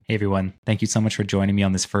Hey everyone, thank you so much for joining me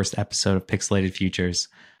on this first episode of Pixelated Futures.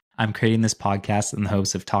 I'm creating this podcast in the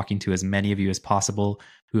hopes of talking to as many of you as possible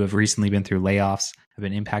who have recently been through layoffs, have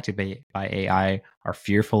been impacted by AI, are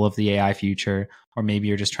fearful of the AI future, or maybe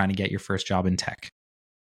you're just trying to get your first job in tech.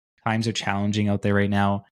 Times are challenging out there right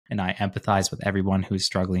now, and I empathize with everyone who is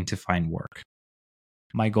struggling to find work.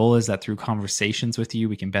 My goal is that through conversations with you,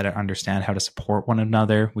 we can better understand how to support one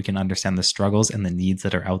another, we can understand the struggles and the needs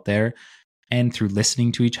that are out there, and through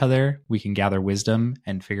listening to each other, we can gather wisdom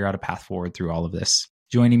and figure out a path forward through all of this.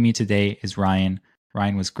 Joining me today is Ryan.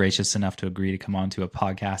 Ryan was gracious enough to agree to come on to a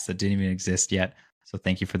podcast that didn't even exist yet. So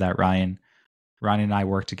thank you for that, Ryan. Ryan and I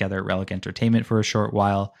worked together at Relic Entertainment for a short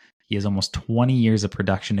while. He has almost 20 years of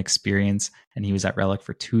production experience, and he was at Relic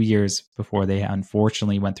for 2 years before they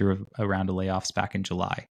unfortunately went through a round of layoffs back in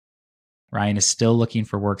July. Ryan is still looking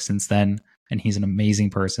for work since then, and he's an amazing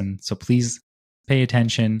person. So please pay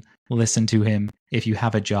attention, listen to him. If you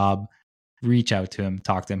have a job, reach out to him,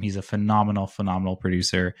 talk to him. He's a phenomenal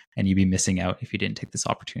producer, and you'd be missing out if you didn't take this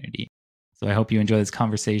opportunity. So I hope you enjoy this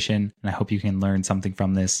conversation, and I hope you can learn something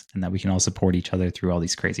from this and that we can all support each other through all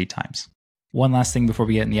these crazy times. One last thing before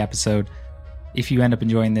we get in the episode. If you end up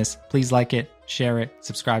enjoying this, please like it, share it,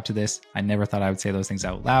 subscribe to this. I never thought I would say those things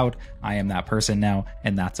out loud. I am that person now,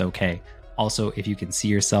 and that's okay. Also, if you can see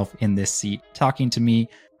yourself in this seat talking to me,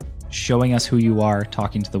 showing us who you are,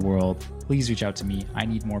 talking to the world, please reach out to me. I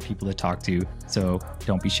need more people to talk to, so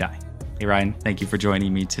don't be shy. Hey Ryan, thank you for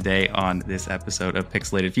joining me today on this episode of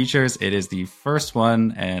Pixelated Futures. It is the first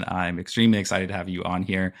one, and I'm extremely excited to have you on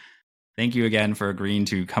here. Thank you again for agreeing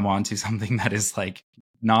to come on to something that is like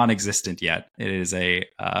non-existent yet. It is a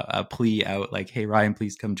plea out like, hey Ryan,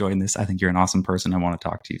 please come join this. I think you're an awesome person. I want to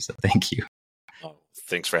talk to you, so thank you. Oh,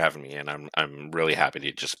 thanks for having me, and I'm really happy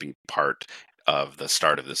to just be part of the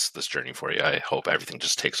start of this journey for you. I hope everything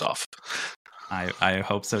just takes off. I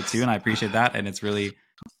hope so too, and I appreciate that. And it's really,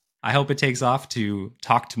 I hope it takes off to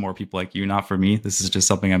talk to more people like you, not for me. This is just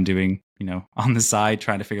something I'm doing, on the side,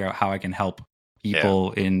 trying to figure out how I can help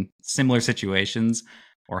people in similar situations,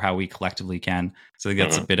 or how we collectively can. So I think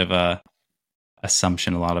that's a bit of a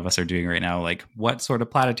assumption a lot of us are doing right now. Like, what sort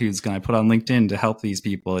of platitudes can I put on LinkedIn to help these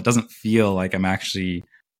people? It doesn't feel like I'm actually,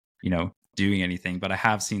 doing anything, but I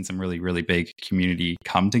have seen some really, really big community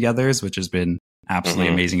come-togethers, which has been absolutely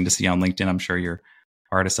amazing to see on LinkedIn. I'm sure you're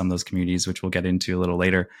part of some of those communities, which we'll get into a little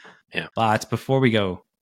later. Yeah. But before we go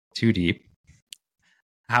too deep,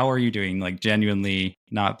 how are you doing? Like, genuinely,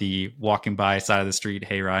 not the walking by side of the street,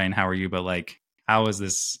 hey Ryan, how are you? But like, how has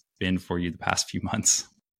this been for you the past few months?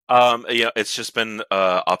 It's just been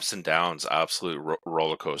ups and downs, absolute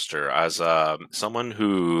roller coaster. As someone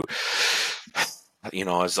who,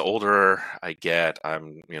 as the older I get,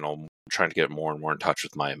 I'm, trying to get more and more in touch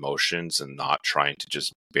with my emotions and not trying to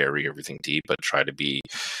just bury everything deep, but try to be,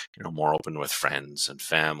 more open with friends and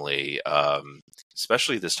family.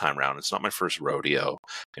 Especially this time around, it's not my first rodeo.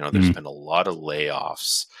 There's been a lot of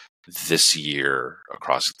layoffs this year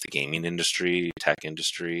across the gaming industry, tech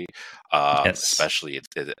industry, especially.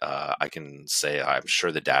 I can say, I'm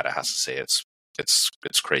sure the data has to say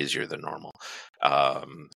it's crazier than normal.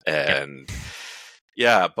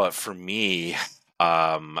 But for me,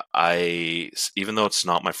 even though it's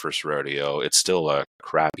not my first rodeo, it's still a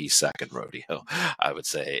crappy second rodeo. I would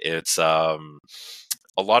say it's a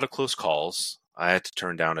lot of close calls. I had to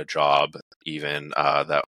turn down a job even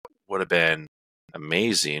that would have been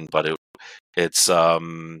amazing, but it's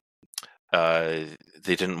they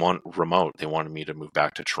didn't want remote. They wanted me to move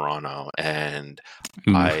back to Toronto, and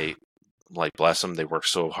I, like, bless them, they worked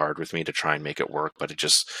so hard with me to try and make it work, but it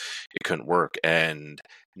couldn't work. And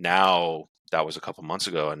now, that was a couple months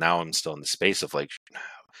ago, and now I'm still in the space of like,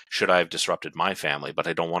 should I have disrupted my family? But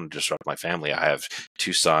I don't want to disrupt my family. I have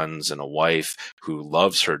 2 sons and a wife who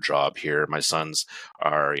loves her job here. My sons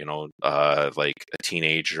are, like a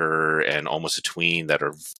teenager and almost a tween that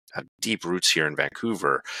have deep roots here in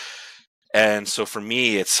Vancouver. And so for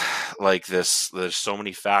me, it's like this, there's so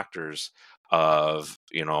many factors of,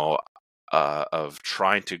 of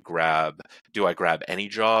trying to do I grab any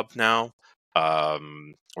job now?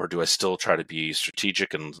 Or do I still try to be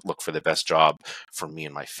strategic and look for the best job for me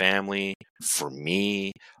and my family? For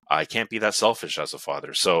me, I can't be that selfish as a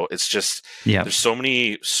father. So it's just, there's so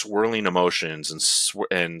many swirling emotions,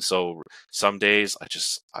 and so some days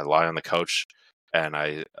I lie on the couch and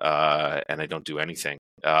I don't do anything.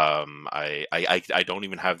 I don't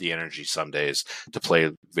even have the energy some days to play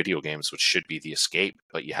video games, which should be the escape,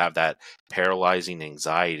 but you have that paralyzing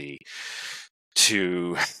anxiety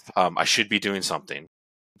to, I should be doing something.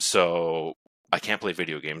 So I can't play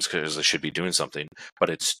video games because I should be doing something, but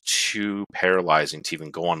it's too paralyzing to even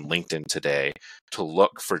go on LinkedIn today to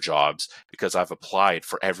look for jobs because I've applied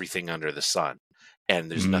for everything under the sun and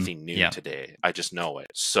there's nothing new Yeah. today. I just know it.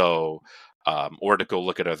 So, or to go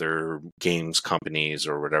look at other games companies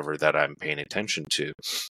or whatever that I'm paying attention to.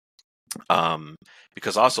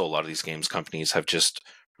 Because also a lot of these games companies have just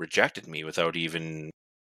rejected me without even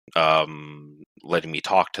letting me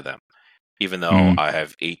talk to them. Even though I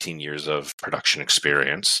have 18 years of production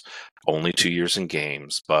experience, only 2 years in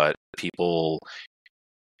games, but people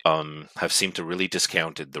have seemed to really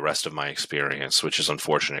discounted the rest of my experience, which is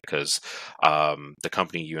unfortunate because the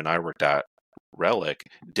company you and I worked at, Relic,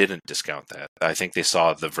 didn't discount that. I think they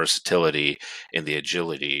saw the versatility in the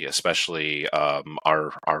agility, especially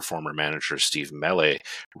our former manager, Steve Mele,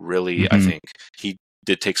 really, I think he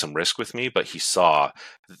did take some risk with me, but he saw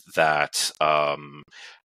that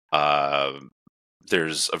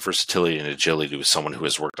there's a versatility and agility with someone who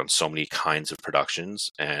has worked on so many kinds of productions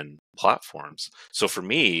and platforms. So for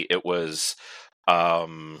me, it was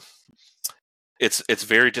it's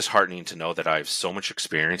very disheartening to know that I have so much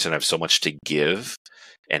experience and I have so much to give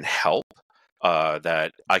and help,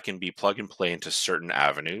 that I can be plug and play into certain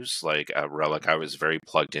avenues. Like Relic, I was very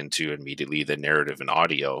plugged into immediately the narrative and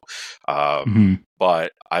audio,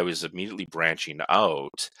 but I was immediately branching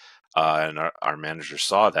out. And our manager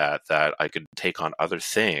saw that I could take on other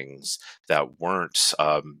things that weren't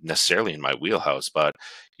necessarily in my wheelhouse. But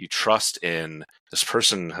you trust in this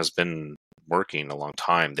person has been working a long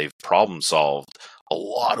time. They've problem solved a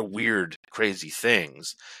lot of weird, crazy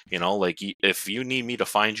things. Like if you need me to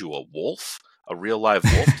find you a wolf, a real live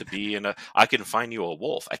wolf to be in I can find you a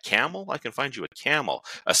wolf. A camel, I can find you a camel.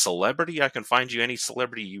 A celebrity, I can find you any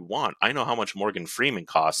celebrity you want. I know how much Morgan Freeman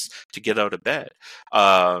costs to get out of bed.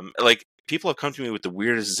 Like people have come to me with the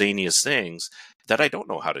weirdest, zaniest things that I don't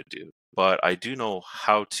know how to do, but I do know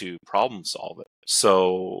how to problem solve it.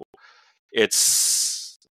 So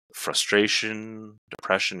it's frustration,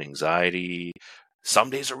 depression, anxiety.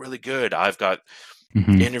 Some days are really good. I've got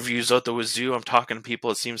interviews out the wazoo. I'm talking to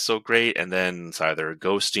people. It seems so great. And then it's either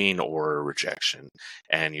ghosting or rejection.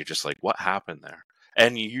 And you're just like, what happened there?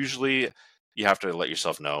 And you have to let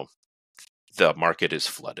yourself know the market is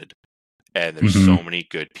flooded. And there's so many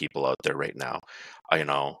good people out there right now,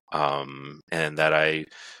 and that I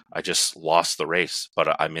just lost the race,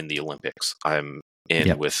 but I'm in the Olympics. I'm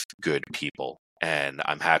in with good people, and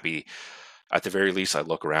I'm happy. At the very least, I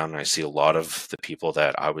look around and I see a lot of the people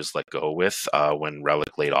that I was let go with when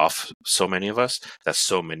Relic laid off so many of us, that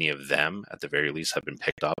so many of them, at the very least, have been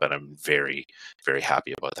picked up. And I'm very, very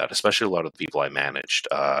happy about that, especially a lot of the people I managed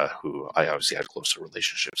who I obviously had closer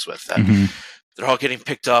relationships with. That they're all getting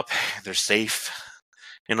picked up. They're safe,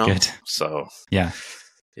 Good. So, yeah,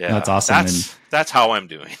 that's awesome. That's how I'm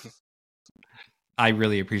doing. I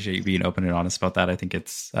really appreciate you being open and honest about that. I think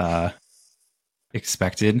it's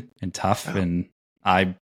expected and tough. Yeah. And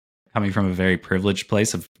I'm coming from a very privileged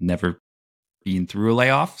place of never being through a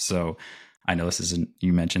layoff. So I know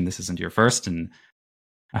you mentioned this isn't your first, and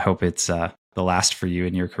I hope it's the last for you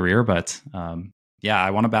in your career. But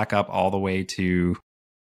I want to back up all the way to,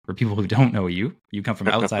 for people who don't know you come from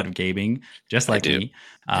outside of gaming, just like me.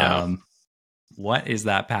 What is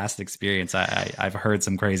that past experience? I've heard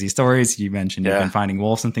some crazy stories. You mentioned you've been finding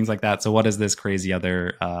wolves and things like that. So what is this crazy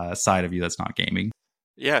other side of you that's not gaming?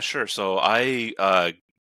 Yeah, sure. So I'm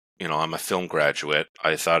a film graduate.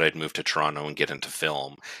 I thought I'd move to Toronto and get into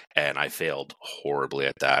film, and I failed horribly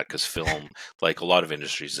at that because film, like a lot of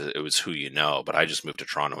industries, it was who you know. But I just moved to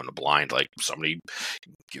Toronto in a blind, like somebody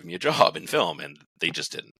give me a job in film, and they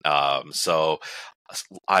just didn't. So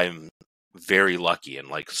I'm very lucky, and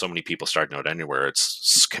like so many people starting out anywhere,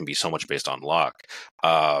 can be so much based on luck.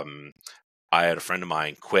 I had a friend of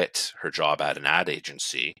mine quit her job at an ad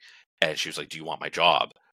agency, and she was like, "Do you want my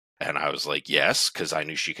job?" And I was like, yes, because I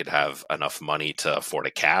knew she could have enough money to afford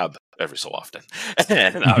a cab every so often.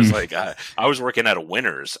 And I was like, I was working at a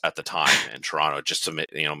Winners at the time in Toronto just to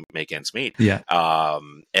make ends meet. Yeah.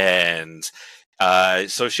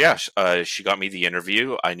 So she got me the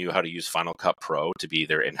interview. I knew how to use Final Cut Pro to be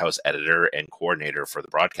their in-house editor and coordinator for the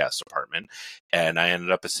broadcast department. And I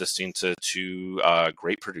ended up assisting to two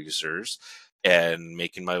great producers and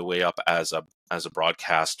making my way up as a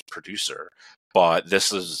broadcast producer. But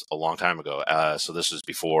this is a long time ago. So this was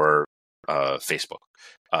before Facebook.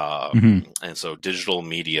 And so digital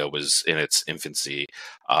media was in its infancy,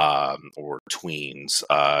 or tweens,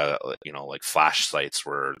 like flash sites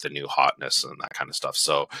were the new hotness and that kind of stuff.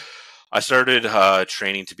 So I started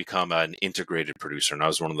training to become an integrated producer, and I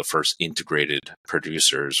was one of the first integrated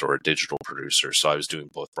producers or a digital producer. So I was doing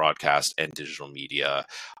both broadcast and digital media,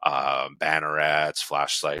 banner ads,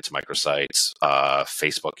 flash sites, microsites.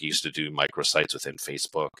 Facebook used to do microsites within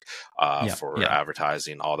Facebook for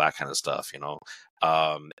advertising, all that kind of stuff,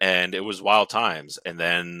 and it was wild times. And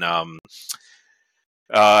then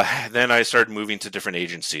I started moving to different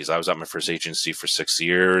agencies. I was at my first agency for 6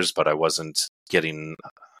 years, but I wasn't getting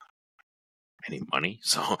any money,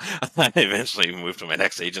 so I eventually moved to my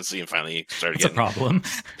next agency and finally started getting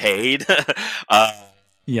paid.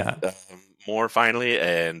 More finally,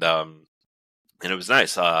 and it was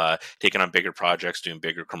nice taking on bigger projects, doing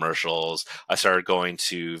bigger commercials. I started going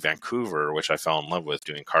to Vancouver, which I fell in love with,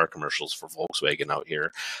 doing car commercials for Volkswagen out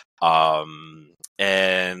here,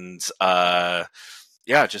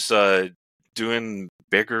 just doing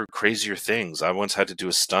bigger, crazier things. I once had to do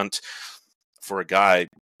a stunt for a guy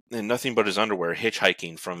in nothing but his underwear,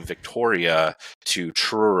 hitchhiking from Victoria to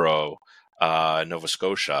Truro, Nova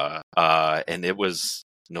Scotia, and it was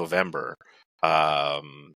November,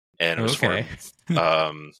 and it was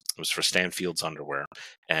for Stanfield's underwear,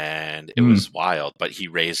 and it was wild. But he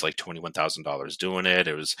raised like $21,000 doing it.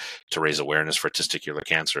 It was to raise awareness for testicular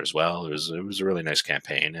cancer as well. It was a really nice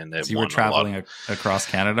campaign, and so you were traveling across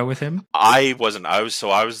Canada with him? I wasn't. I was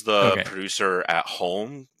the producer at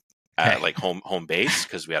home. At like home base,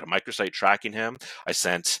 because we had a microsite tracking him. I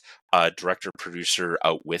sent a director producer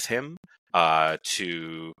out with him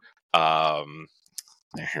to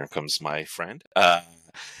here comes my friend, a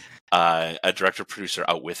director producer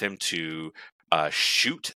out with him to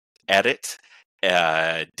shoot, edit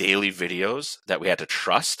daily videos that we had to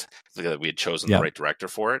trust, that we had chosen the right director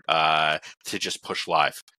for it, to just push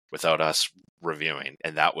live without us reviewing.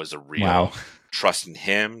 And that was a real trust in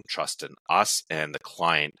him, trust in us, and the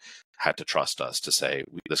client had to trust us to say,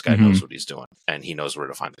 this guy knows what he's doing, and he knows where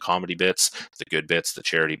to find the comedy bits, the good bits, the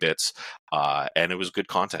charity bits, and it was good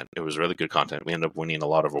content. It was really good content. We ended up winning a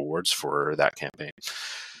lot of awards for that campaign.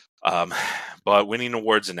 But winning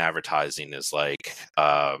awards in advertising is like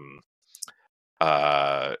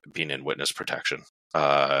being in witness protection.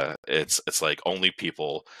 It's like only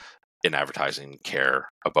people in advertising care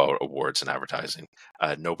about awards in advertising.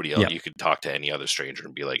 Nobody else. You could talk to any other stranger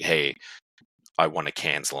and be like, hey, I won a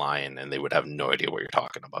Cannes Lion, and they would have no idea what you're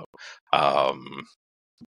talking about.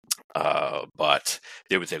 But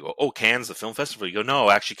they would go, oh, Cannes, the film festival. You go, no,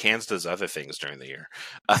 actually Cannes does other things during the year.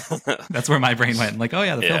 That's where my brain went. Like, oh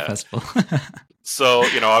yeah, the film festival. So,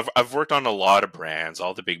 I've worked on a lot of brands,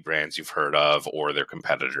 all the big brands you've heard of, or their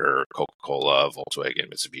competitor, Coca-Cola, Volkswagen,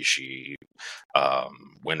 Mitsubishi,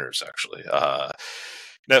 winners actually,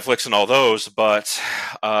 Netflix and all those. But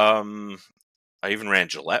I even ran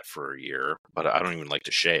Gillette for a year, but I don't even like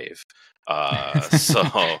to shave.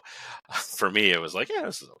 So for me, it was like, yeah,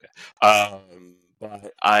 this is okay.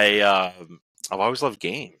 But I've always loved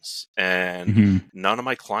games, and none of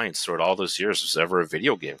my clients throughout all those years was ever a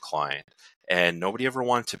video game client. And nobody ever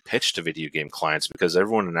wanted to pitch to video game clients because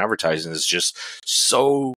everyone in advertising is just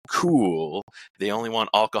so cool. They only want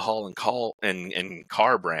alcohol and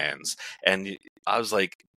car brands. And I was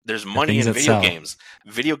like, there's money in video games.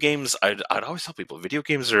 Video games, I'd always tell people, video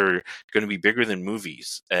games are going to be bigger than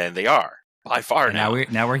movies, and they are by far and now.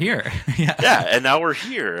 Now we're here. Yeah, and now we're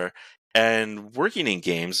here. And working in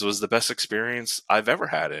games was the best experience I've ever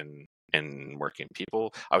had in working.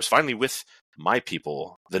 People, I was finally with my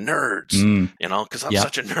people, the nerds, because I'm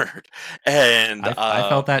such a nerd. And I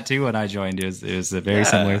felt that too when I joined. It was a very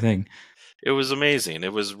similar thing. It was amazing.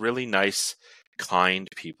 It was really nice, kind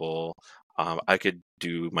people. I could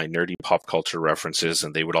do my nerdy pop culture references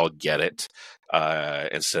and they would all get it,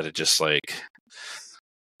 instead of just like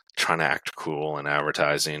trying to act cool in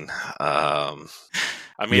advertising. I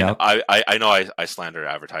mean, I know I slander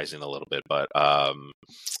advertising a little bit, but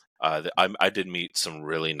I did meet some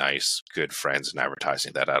really nice, good friends in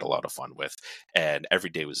advertising that I had a lot of fun with, and every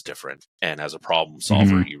day was different. And as a problem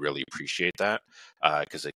solver, you really appreciate that,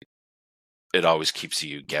 because it always keeps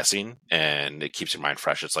you guessing and it keeps your mind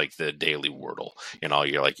fresh. It's like the daily Wordle.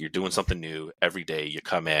 You're doing something new every day. You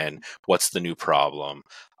come in, what's the new problem?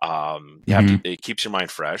 It keeps your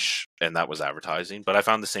mind fresh, and that was advertising. But I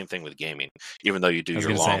found the same thing with gaming. Even though you do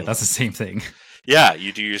your long, that's the same thing. Yeah,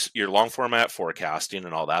 you do your long format forecasting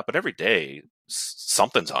and all that, but every day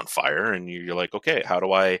something's on fire, and you're like, okay, how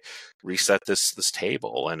do I reset this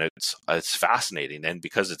table? And it's fascinating, and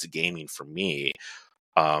because it's gaming for me.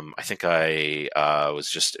 I think I was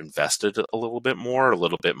just invested a little bit more,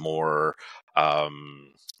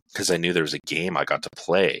 because I knew there was a game I got to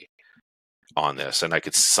play on this, and I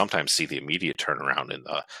could sometimes see the immediate turnaround in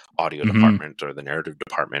the audio Mm-hmm. department or the narrative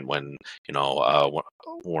department when,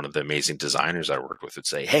 one of the amazing designers I worked with would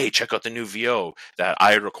say, "Hey, check out the new VO that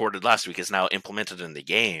I recorded last week is now implemented in the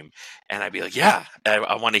game," and I'd be like, "Yeah,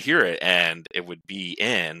 I want to hear it," and it would be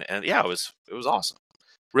in, and yeah, it was awesome,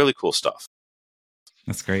 really cool stuff.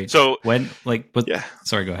 That's great. So yeah.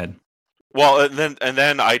 Sorry, go ahead. Well, and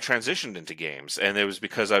then I transitioned into games, and it was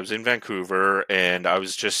because I was in Vancouver, and I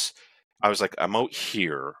was like, I'm out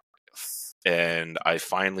here, and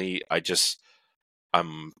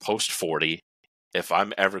I'm post 40. If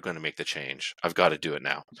I'm ever going to make the change, I've got to do it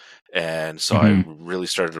now. And so I really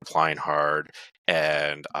started applying hard,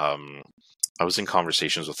 and I was in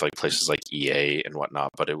conversations with like places like EA and whatnot,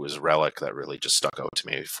 but it was Relic that really just stuck out to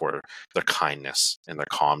me for their kindness and their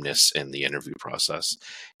calmness in the interview process.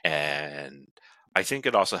 And I think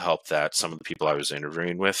it also helped that some of the people I was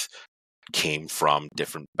interviewing with came from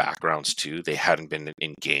different backgrounds too. They hadn't been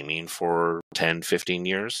in gaming for 10, 15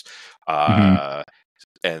 years.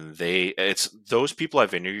 And it's those people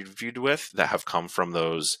I've interviewed with that have come from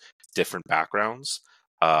those different backgrounds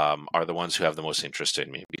are the ones who have the most interest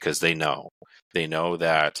in me, because they know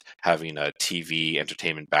that having a TV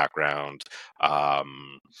entertainment background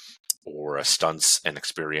or a stunts and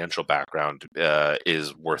experiential background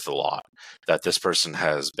is worth a lot. That this person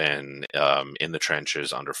has been in the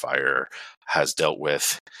trenches under fire, has dealt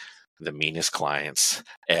with the meanest clients,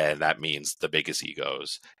 and that means the biggest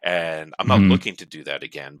egos. And I'm not looking to do that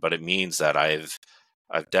again, but it means that I've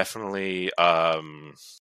definitely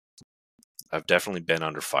been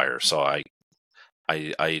under fire. So I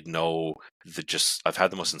know that I've had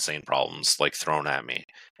the most insane problems like thrown at me,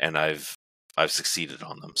 and I've succeeded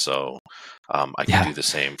on them. So I can do the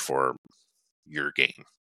same for your game.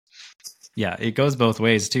 Yeah, it goes both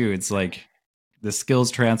ways too. It's like the skills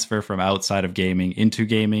transfer from outside of gaming into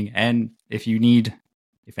gaming. And if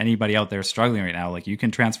anybody out there is struggling right now, like you can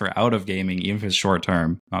transfer out of gaming, even if it's short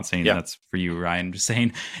term. Not saying that's for you, Ryan. I'm just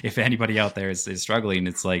saying if anybody out there is struggling,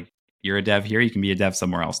 it's like you're a dev here, you can be a dev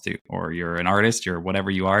somewhere else too. Or you're an artist, you're whatever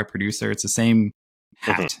you are, a producer. It's the same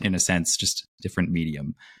hat in a sense, just different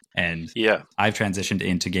medium. And I've transitioned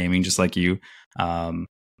into gaming just like you.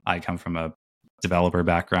 I come from a developer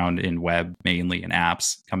background in web, mainly in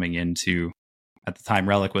apps, coming into, at the time,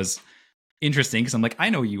 Relic was interesting because I'm like, I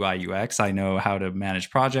know UI, UX, I know how to manage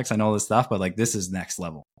projects, I know all this stuff, but like this is next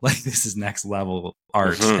level. Like this is next level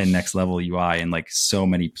art and next level UI, and like so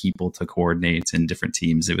many people to coordinate in different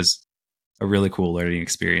teams. It was a really cool learning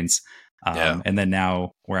experience. And then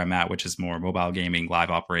now where I'm at, which is more mobile gaming, live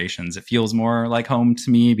operations, it feels more like home to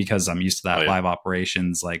me because I'm used to that live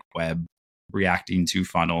operations, like web, reacting to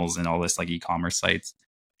funnels and all this like e-commerce sites.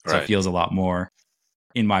 So it feels a lot more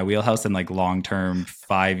in my wheelhouse than like long-term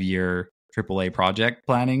 5-year AAA project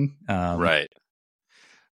planning. Right.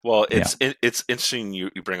 Well, it's interesting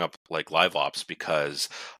you bring up like live ops, because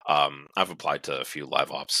I've applied to a few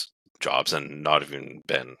live ops jobs and not even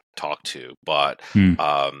been talked to, but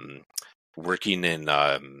working in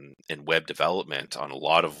web development on a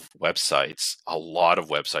lot of websites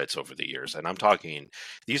over the years. And I'm talking,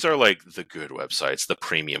 these are like the good websites, the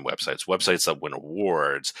premium websites that win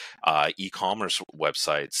awards, e-commerce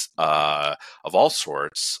websites of all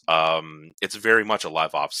sorts. It's very much a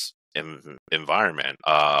live ops environment.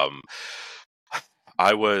 I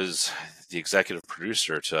was the executive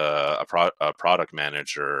producer to a product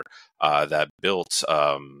manager that built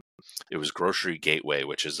it was Grocery Gateway,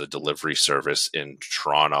 which is a delivery service in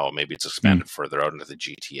Toronto. Maybe it's expanded further out into the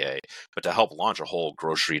GTA, but to help launch a whole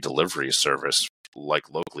grocery delivery service like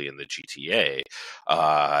locally in the GTA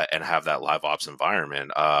and have that live ops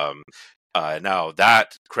environment. Now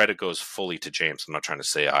that credit goes fully to James. I'm not trying to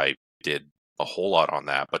say I did a whole lot on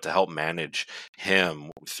that, but to help manage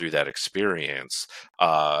him through that experience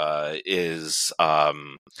is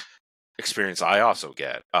experience I also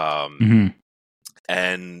get.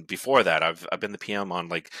 And before that, I've been the PM on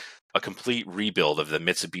like a complete rebuild of the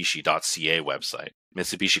Mitsubishi.ca website.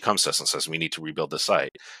 Mitsubishi comes to us and says, we need to rebuild the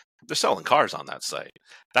site. They're selling cars on that site.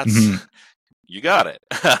 That's you got it.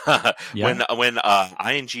 When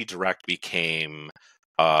ING Direct became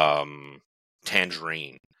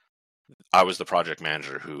Tangerine, I was the project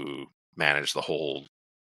manager who managed the whole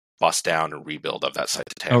bust down and rebuild of that site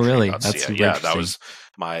to Tangerine. Oh, really? That's super interesting. That was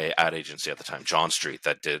my ad agency at the time, John Street,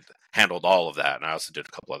 that handled all of that, and I also did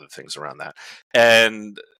a couple other things around that.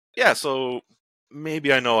 And so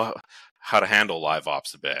maybe I know how to handle live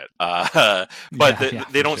ops a bit, but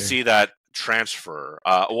they don't see that transfer.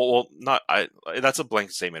 That's a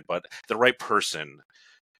blanket statement, but the right person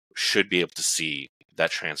should be able to see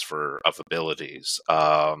that transfer of abilities.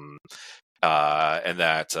 And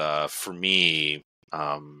that for me,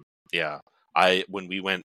 when we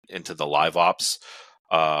went into the live ops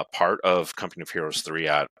part of Company of Heroes 3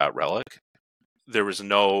 at Relic, there was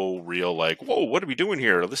no real like, whoa, what are we doing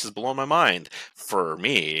here? This is blowing my mind. For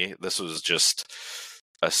me, this was just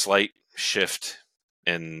a slight shift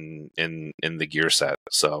in the gear set.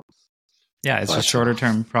 So yeah, it's just shorter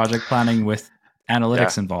term project planning with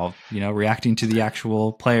analytics involved, reacting to the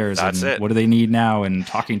actual players that's and it. what do they need now and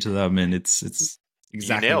talking to them. And it's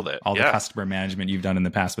exactly you nailed it. all the customer management you've done in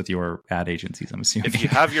the past with your ad agencies, I'm assuming. If you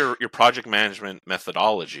have your project management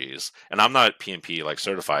methodologies, and I'm not PMP like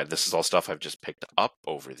certified, this is all stuff I've just picked up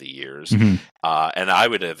over the years. Mm-hmm. And I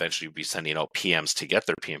would eventually be sending out PMs to get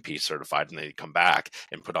their PMP certified, and they'd come back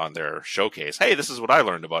and put on their showcase, hey, this is what I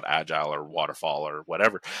learned about Agile or Waterfall or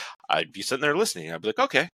whatever. I'd be sitting there listening. I'd be like,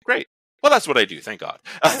 okay, great. Well, that's what I do. Thank God.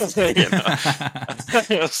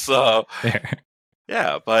 So, Fair.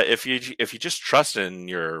 yeah, but if you just trust in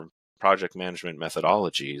your project management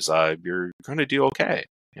methodologies, you're going to do okay,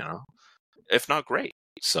 if not great.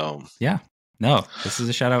 So yeah, no, this is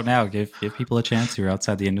a shout out now. Give people a chance who are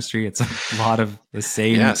outside the industry. It's a lot of the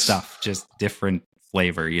same stuff, just different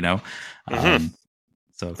flavor, Mm-hmm.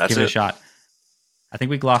 So give it a shot. I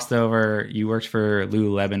think we glossed over, you worked for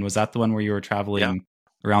Lululemon. Was that the one where you were traveling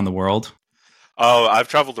around the world? Oh, I've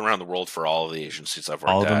traveled around the world for all of the agencies I've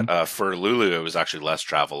All worked of at. For Lulu, it was actually less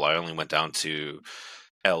travel. I only went down to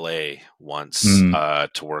LA once to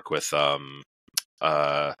work with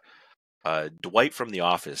Dwight from The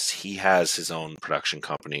Office. He has his own production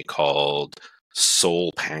company called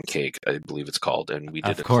Soul Pancake, I believe it's called, and we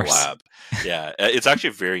did a collab. Yeah, it's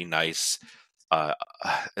actually very nice. I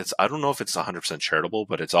don't know if it's 100% charitable,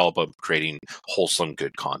 but it's all about creating wholesome,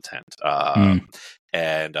 good content.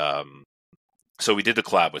 And so we did a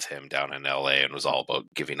collab with him down in LA, and it was all about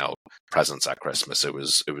giving out presents at Christmas. It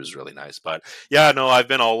was really nice. But yeah, no, I've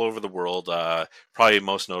been all over the world. Probably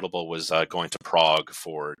most notable was going to Prague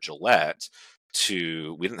for Gillette.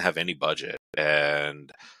 We didn't have any budget,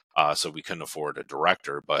 and so we couldn't afford a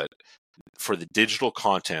director. But for the digital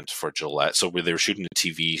content for Gillette, so they were shooting a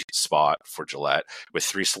TV spot for Gillette with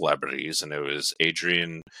 3 celebrities, and it was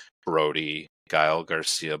Adrian Brody, Gael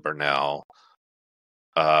Garcia Bernal,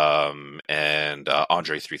 and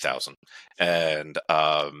Andre 3000. And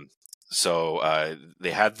so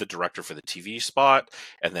they had the director for the TV spot,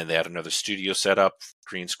 and then they had another studio set up,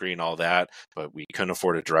 green screen, all that, but we couldn't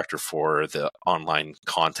afford a director for the online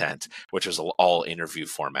content, which was all interview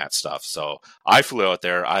format stuff. So I flew out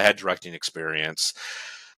there. I had directing experience,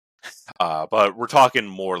 but we're talking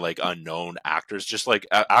more like unknown actors, just like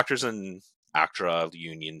actors in ACTRA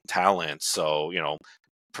union talent. So,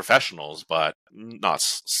 professionals, but not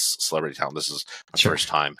celebrity talent. This is my first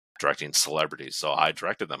time directing celebrities. So I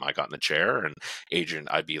directed them. I got in the chair, and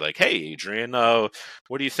I'd be like, hey, Adrian,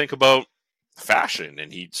 what do you think about fashion?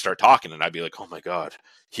 And he'd start talking, and I'd be like, oh my God,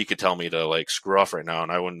 he could tell me to like screw off right now,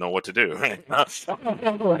 and I wouldn't know what to do. It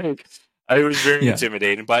was very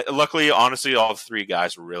intimidating, but luckily, honestly, all 3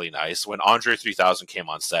 guys were really nice. When Andre 3000 came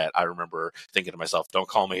on set, I remember thinking to myself, don't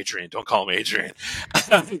call him Adrian, don't call him Adrian.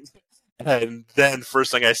 And then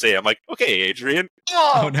first thing I say, I'm like, okay, Adrian.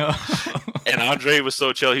 Oh no. And Andre was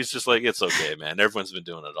so chill. He's just like, it's okay, man. Everyone's been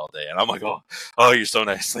doing it all day. And I'm like, oh, you're so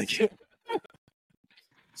nice. Thank you.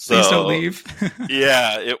 So, please don't leave.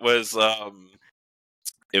 Yeah, it was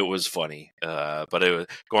funny. But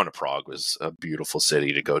going to Prague was a beautiful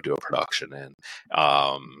city to go do a production in.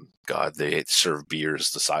 God, they serve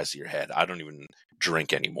beers the size of your head. I don't even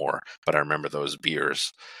drink anymore, but I remember those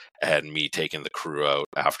beers. And me taking the crew out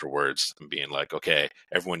afterwards and being like, okay,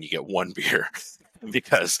 everyone, you get 1 beer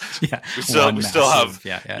because we still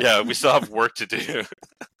have work to do.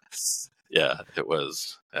 It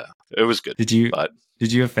was good. Did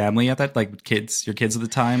you have family at that, like your kids at the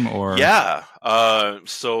time, or? Yeah.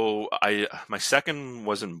 So my second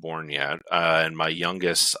wasn't born yet, and my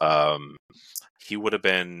youngest, he would have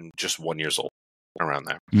been just 1 year old around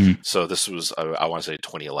there. So this was, I want to say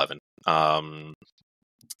 2011.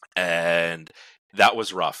 And that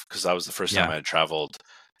was rough because that was the first time I had traveled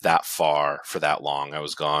that far for that long. I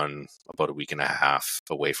was gone about a week and a half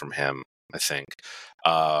away from him, I think.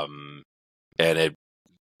 And it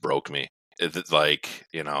broke me.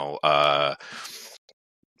 I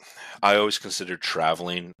always considered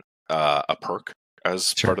traveling a perk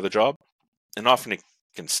as part of the job. And often it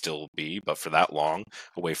can still be, but for that long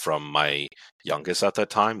away from my youngest at that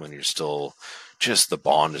time, when you're still just, the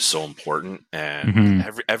bond is so important, and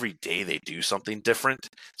every day they do something different,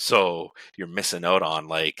 so you're missing out on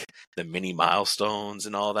like the mini milestones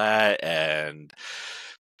and all that. And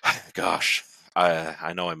gosh,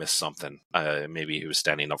 I know I missed something. Maybe he was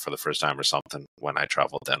standing up for the first time or something when I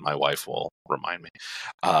traveled. Then my wife will remind me.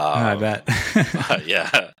 I bet. But yeah,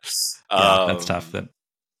 Yeah, that's tough. That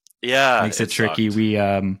yeah, makes it tricky.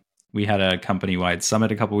 sucked. We had a company wide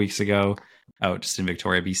summit a couple weeks ago out just in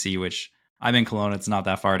Victoria, BC, which I'm in Kelowna. It's not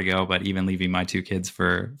that far to go, but even leaving my two kids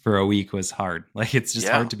for a week was hard. Like it's just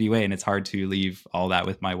Yeah, hard to be away, and it's hard to leave all that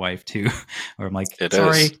with my wife too. Or I'm like, it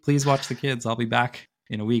sorry, is. please watch the kids. I'll be back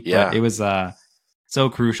in a week. But Yeah, it was so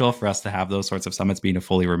crucial for us to have those sorts of summits. Being a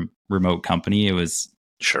fully remote company,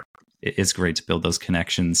 sure. it is great to build those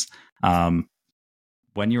connections.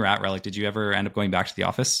 When you were at Relic, did you ever end up going back to the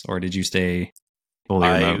office, or did you stay fully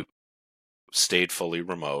I remote? stayed fully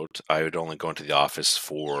remote. I would only go into the office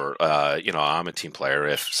for, I'm a team player.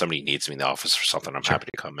 If somebody needs me in the office for something, I'm Sure. happy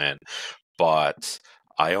to come in. But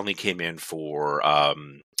I only came in for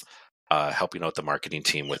helping out the marketing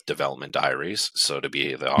team with development diaries. So to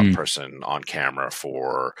be the Mm. person on camera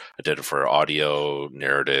I did it for audio,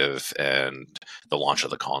 narrative, and the launch of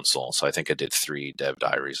the console. So I think I did 3 dev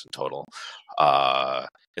diaries in total.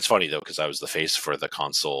 It's funny though, because I was the face for the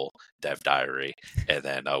console dev diary, and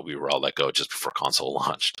then we were all let go just before console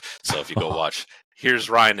launched. So if you go watch, here's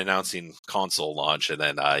Ryan announcing console launch, and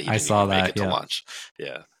then he I didn't saw even make that. it to Yeah. launch.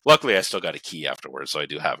 Yeah. Luckily, I still got a key afterwards, so I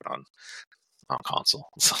do have it on console.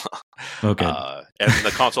 So, Oh, good. and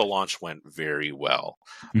the console launch went very well.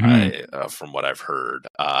 Hmm. From what I've heard,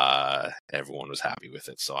 everyone was happy with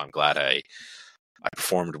it. So I'm glad I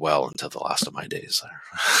performed well until the last of my days there.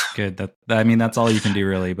 Good. I mean, that's all you can do,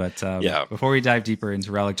 really. But Yeah. before we dive deeper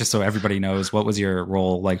into Relic, just so everybody knows, what was your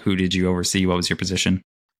role? Like, who did you oversee? What was your position?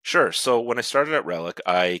 Sure. So when I started at Relic,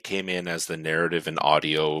 I came in as the narrative and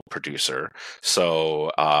audio producer.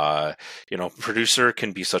 So, producer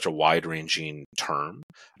can be such a wide ranging term.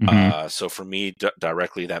 Hmm. So for me,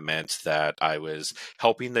 directly, that meant that I was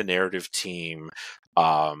helping the narrative team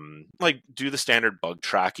like do the standard bug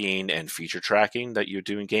tracking and feature tracking that you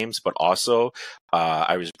do in games, but also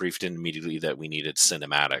I was briefed in immediately that we needed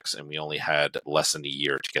cinematics, and we only had less than a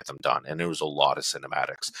year to get them done, and there was a lot of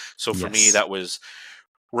cinematics. So for me, Yes. that was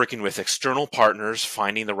working with external partners,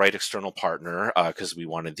 finding the right external partner, because we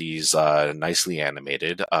wanted these nicely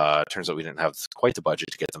animated. Turns out we didn't have quite the budget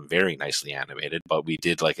to get them very nicely animated, but we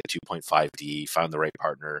did like a 2.5D, found the right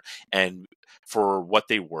partner. And for what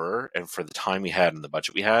they were and for the time we had and the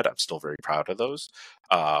budget we had, I'm still very proud of those.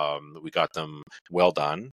 We got them well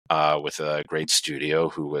done with a great studio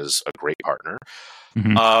who was a great partner.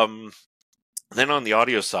 Hmm. Um, then on the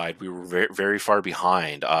audio side, we were very, very far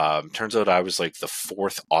behind. Turns out I was like the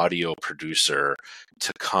 4th audio producer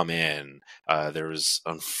to come in. There was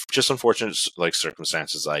just unfortunate like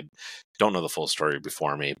circumstances. I don't know the full story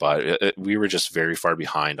before me, but we were just very far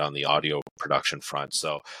behind on the audio production front.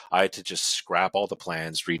 So I had to just scrap all the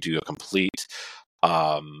plans, redo a complete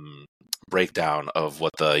breakdown of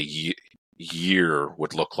what the year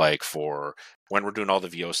would look like for when we're doing all the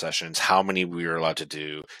VO sessions, how many we were allowed to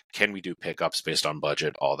do, can we do pickups based on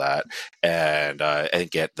budget, all that, and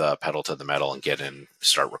get the pedal to the metal and get in,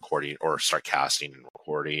 start recording or start casting and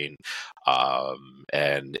recording,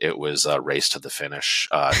 and it was a race to the finish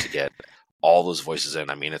to get all those voices in.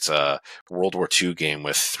 I mean, it's a World War II game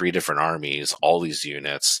with 3 different armies, all these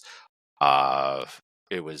units. Uh,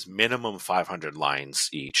 it was minimum 500 lines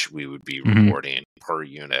each we would be Hmm. recording per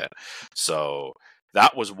unit. So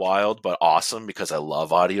that was wild, but awesome because I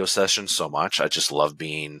love audio sessions so much. I just love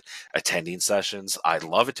attending sessions. I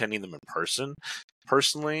love attending them in person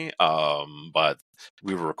personally. But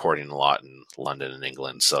we were recording a lot in London and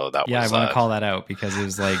England. So that Yeah, I was, want to call that out because it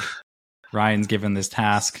was like Ryan's given this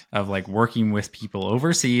task of like working with people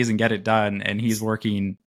overseas and get it done, and he's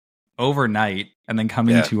working overnight and then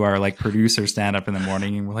coming yeah, to our like producer stand up in the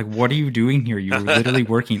morning, and we're like, what are you doing here? You were literally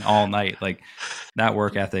working all night. Like that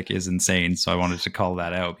work ethic is insane. So I wanted to call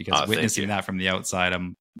that out because thank witnessing you. that from the outside,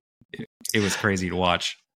 it was crazy to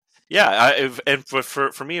watch. Yeah, and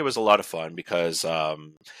for me, it was a lot of fun because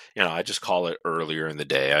I just call it earlier in the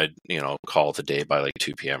day. I call the day by like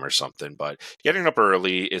 2 p.m. or something. But getting up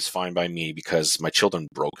early is fine by me because my children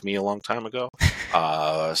broke me a long time ago.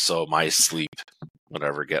 So my sleep,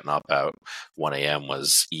 whatever, getting up at 1 a.m.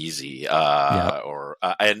 was easy. Yeah.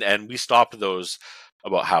 And we stopped those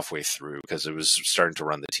about halfway through because it was starting to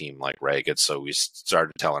run the team like ragged. So we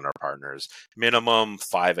started telling our partners minimum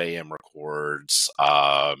 5 a.m. records.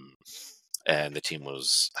 And the team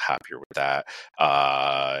was happier with that.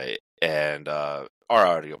 And our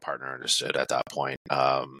audio partner understood at that point.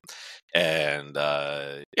 Yeah,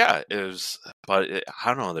 it was, but I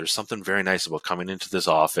don't know, there's something very nice about coming into this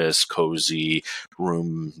office, cozy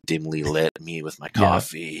room, dimly lit, me with my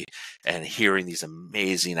coffee, and hearing these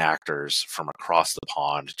amazing actors from across the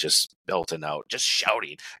pond just belting out, just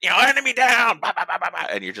shouting, enemy down, bah, bah, bah, bah, bah.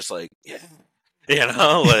 And you're just like, yeah,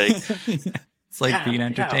 like it's like being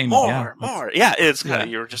entertained. More. Yeah, it's yeah.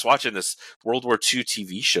 you're just watching this World War II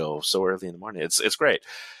TV show so early in the morning. It's great.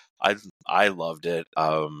 I loved it.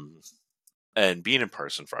 And being in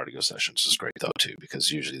person for audio sessions is great though too,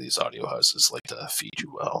 because usually these audio houses like to feed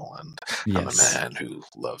you well, and I'm a man who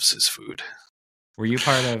loves his food. Were you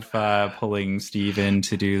part of pulling Steve in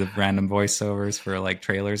to do the random voiceovers for like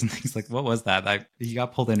trailers and things? Like, what was that? He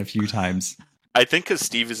got pulled in a few times. I think because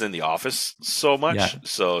Steve is in the office so much. Yeah.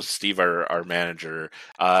 So Steve, our manager,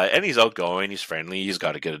 and he's outgoing, he's friendly, he's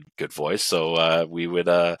got a good voice. So we would,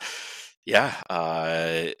 a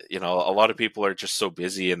lot of people are just so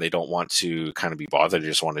busy and they don't want to kind of be bothered. They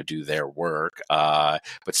just want to do their work. But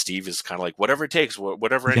Steve is kind of like, whatever it takes,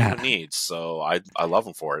 whatever anyone needs. So I love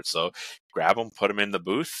him for it. So grab him, put him in the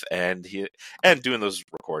booth, and doing those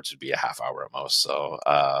records would be a half hour at most. So,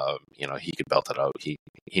 he could belt it out. He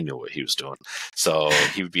knew what he was doing. So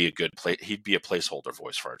he would be he'd be a placeholder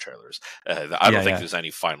voice for our trailers. I don't think there's any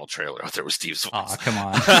final trailer out there with Steve's voice. Oh, come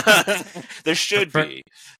on. There should be.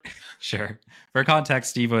 Sure. For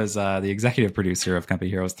context, Steve was the executive producer of Company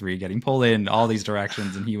Heroes 3, getting pulled in all these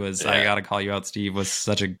directions, and he was, I gotta call you out, Steve, was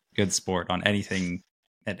such a good sport on anything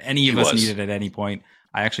that any of us needed at any point.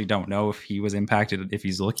 I actually don't know if he was impacted, if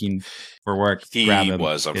he's looking for work. He grab him,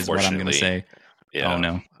 was, unfortunately. Is what I'm going to say. Yeah. Oh,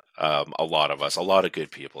 no. A lot of us, a lot of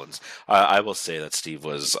good people. And I will say that Steve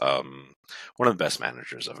was one of the best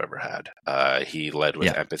managers I've ever had. He led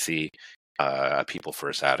with empathy, a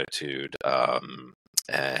people-first attitude,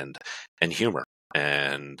 and humor.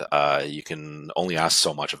 And you can only ask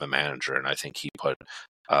so much of a manager, and I think he put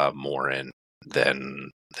more in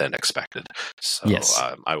than expected. So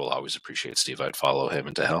I will always appreciate Steve. I'd follow him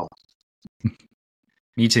into hell.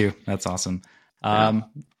 Me too. That's awesome.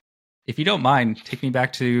 If you don't mind, take me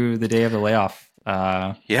back to the day of the layoff.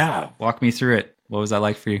 Walk me through it. What was that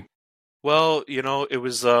like for you? Well, it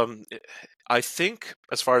was, I think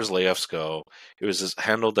as far as layoffs go, it was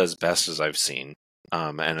handled as best as I've seen,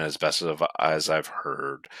 and as best as I've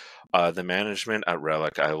heard. The management at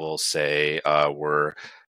Relic, I will say, were,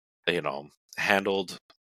 handled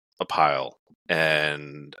a pile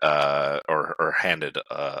and or handed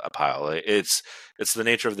a pile. It's the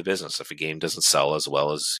nature of the business. If a game doesn't sell as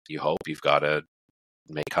well as you hope, you've got to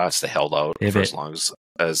make cuts. They held out for as long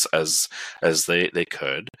as they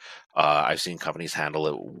could. I've seen companies handle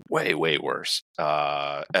it way worse.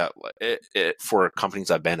 For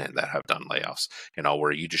companies I've been in that have done layoffs,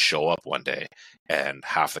 where you just show up one day and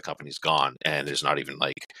half the company's gone, and there's not even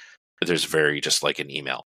there's very just like an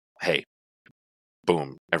email, hey,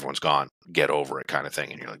 boom, everyone's gone, get over it, kind of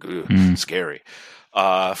thing. And you're like, ooh, scary.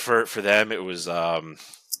 For them, it was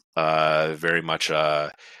very much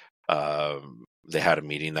they had a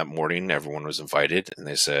meeting that morning. Everyone was invited, and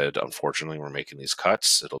they said, unfortunately, we're making these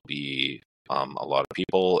cuts. It'll be a lot of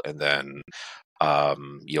people, and then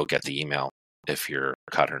you'll get the email if you're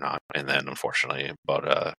cut or not. And then, unfortunately, about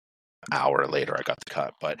an hour later, I got the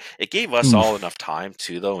cut. But it gave us all enough time,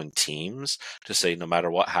 too, though, in teams to say, no matter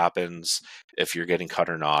what happens, if you're getting cut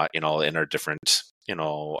or not, in our different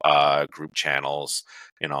group channels,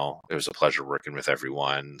 it was a pleasure working with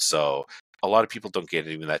everyone. So a lot of people don't get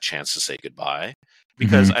even that chance to say goodbye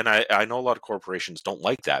because, and I know a lot of corporations don't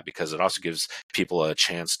like that because it also gives people a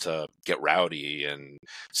chance to get rowdy and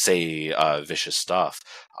say vicious stuff.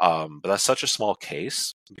 But that's such a small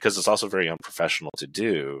case because it's also very unprofessional to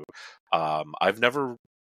do. I've never,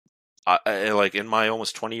 in my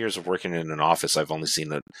almost 20 years of working in an office, I've only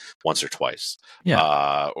seen it once or twice.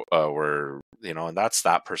 Where, and that's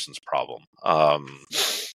that person's problem.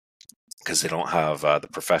 Because they don't have the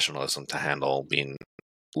professionalism to handle being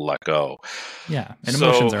let go. Yeah, and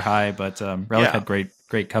emotions are high, but Relic had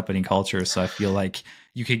great company culture, so I feel like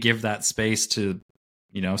you could give that space to,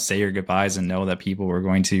 say your goodbyes and know that people were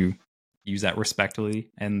going to use that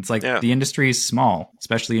respectfully. And it's like the industry is small,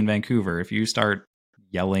 especially in Vancouver. If you start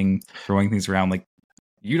yelling, throwing things around,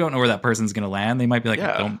 you don't know where that person's going to land. They might be like,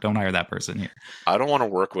 don't hire that person here. I don't want to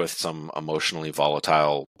work with some emotionally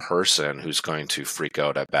volatile person who's going to freak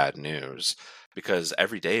out at bad news because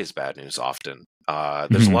every day is bad news often.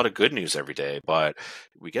 There's a lot of good news every day, but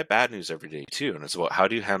we get bad news every day too. And it's about how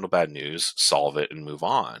do you handle bad news, solve it, and move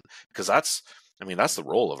on. Because that's the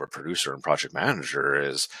role of a producer and project manager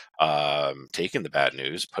is taking the bad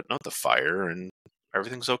news, putting out the fire, and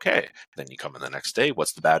everything's okay. Then you come in the next day,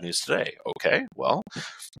 what's the bad news today? Okay, well,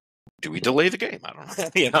 do we delay the game? I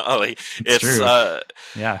don't know. Like, it's true.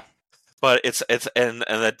 Yeah. but it's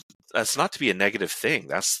that's not to be a negative thing.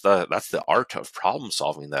 That's the art of problem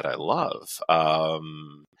solving that I love.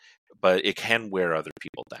 But it can wear other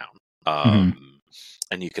people down.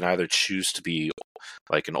 And you can either choose to be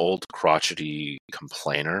like an old crotchety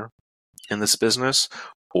complainer in this business,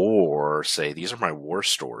 or say, these are my war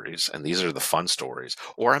stories and these are the fun stories.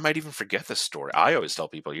 Or I might even forget this story. I always tell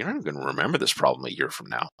people, you're not even going to remember this problem a year from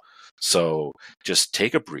now. So just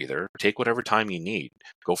take a breather, take whatever time you need,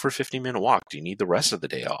 go for a 15-minute walk. Do you need the rest of the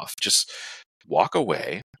day off? Just walk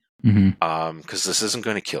away, because this isn't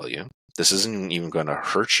going to kill you. This isn't even going to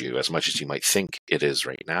hurt you as much as you might think it is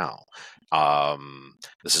right now.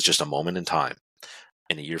 This is just a moment in time.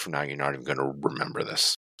 In a year from now, you're not even going to remember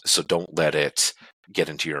this. So don't let it get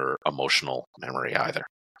into your emotional memory either.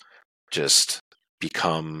 Just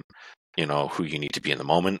become, who you need to be in the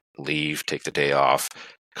moment. Leave, take the day off.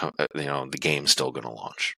 The game's still going to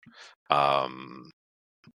launch. That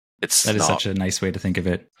is such a nice way to think of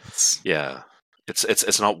it.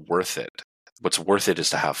 It's not worth it. What's worth it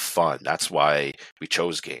is to have fun. That's why we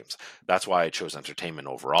chose games. That's why I chose entertainment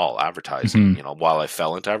overall. Advertising, while I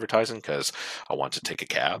fell into advertising because I wanted to take a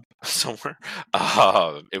cab somewhere,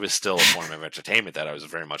 it was still a form of entertainment that I was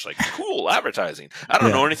very much like, cool, advertising. I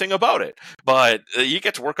don't know anything about it, but you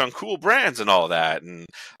get to work on cool brands and all that. And,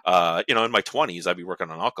 in my 20s, I'd be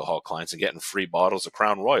working on alcohol clients and getting free bottles of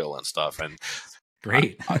Crown Royal and stuff. And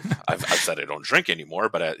great. I've said I don't drink anymore,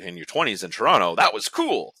 but in your 20s in Toronto, that was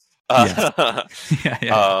cool.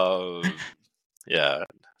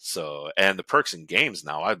 So, and the perks in games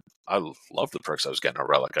now, I love the perks I was getting a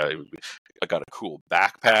Relic. I got a cool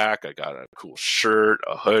backpack, I got a cool shirt,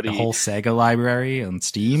 a hoodie, the whole Sega library on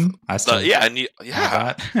Steam. I still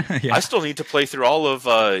I still need to play through all of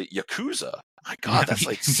Yakuza. My God, that's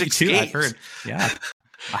like 6 games. I've heard.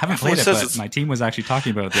 I haven't played it, but my team was actually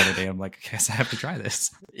talking about it the other day. I'm like, I guess I have to try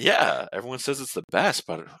this. Yeah, everyone says it's the best,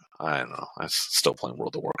 but I don't know. I'm still playing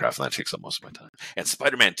World of Warcraft, and that takes up most of my time. And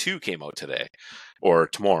Spider-Man 2 came out today, or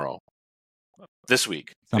tomorrow, this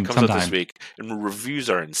week. It comes out this week, and reviews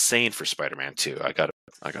are insane for Spider-Man 2. I gotta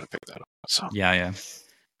pick that up. So yeah.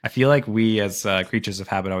 I feel like we as creatures of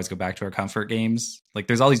habit always go back to our comfort games. Like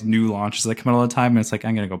there's all these new launches that come out all the time, and it's like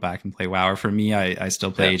I'm gonna go back and play WoW. For me, I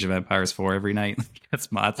still play Age of Empires 4 every night.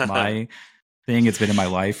 That's my thing. It's been in my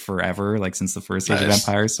life forever, like since the first Age of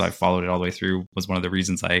Empires. So I followed it all the way through. Was one of the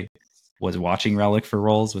reasons I was watching Relic for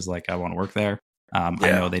roles. Was like I want to work there. I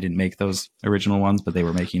know they didn't make those original ones, but they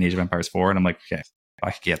were making Age of Empires 4, and I'm like, okay, if I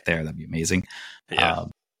could get there, that'd be amazing. So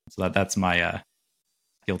that's my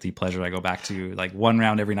guilty pleasure. I go back to like one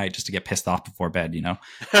round every night just to get pissed off before bed, and get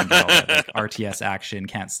all that, like, RTS action,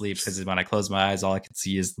 can't sleep because when I close my eyes, all I can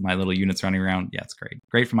see is my little units running around. Yeah, it's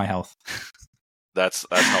great for my health. That's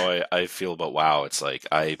how I feel about WoW. It's like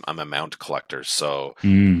I'm a mount collector, so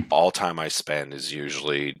all time I spend is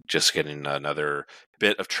usually just getting another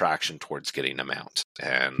bit of traction towards getting a mount.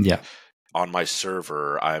 And on my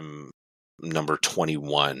server, I'm number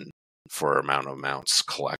 21 for amount of mounts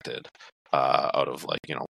collected. Out of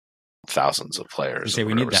thousands of players.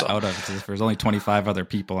 We need that out of because there's only 25 other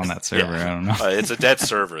people on that server. I don't know. It's a dead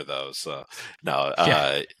server though, so no.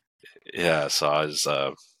 So I was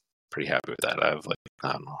pretty happy with that. I have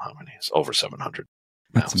I don't know how many. It's over 700.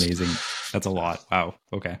 That's amazing. That's a lot. Wow.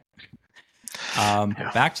 Okay.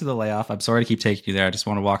 Back to the layoff. I'm sorry to keep taking you there. I just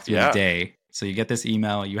want to walk through the day. So you get this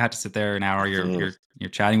email. You have to sit there an hour. You're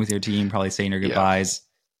chatting with your team, probably saying your goodbyes.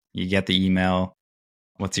 You get the email.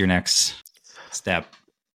 What's your next step?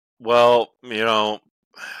 Well,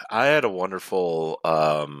 I had a wonderful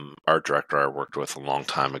art director I worked with a long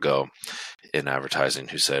time ago in advertising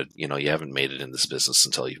who said, you haven't made it in this business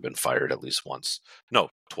until you've been fired at least once. No,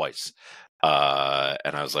 twice.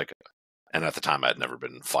 And I was like, and at the time I'd never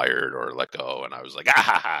been fired or let go. And I was like,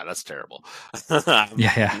 that's terrible. I'm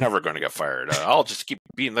never going to get fired. I'll just keep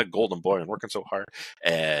being the golden boy and working so hard.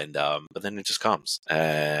 And, but then it just comes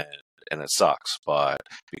and it sucks. But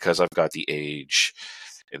because I've got the age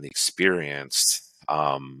and the experience,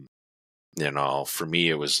 for me,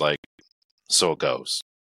 it was like, so it goes.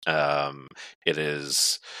 It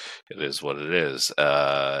is what it is.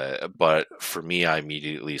 But for me, I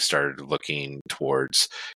immediately started looking towards,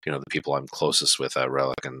 the people I'm closest with at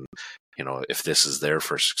Relic, and, if this is their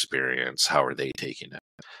first experience, how are they taking it?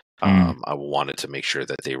 I wanted to make sure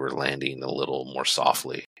that they were landing a little more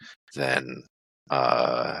softly than,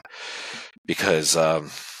 because,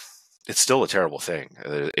 it's still a terrible thing.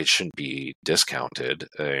 It shouldn't be discounted.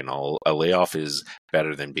 A layoff is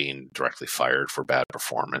better than being directly fired for bad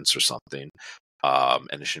performance or something.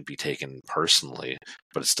 and it shouldn't be taken personally,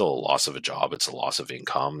 but it's still a loss of a job. It's a loss of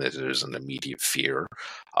income. There's an immediate fear.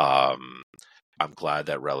 Um, I'm glad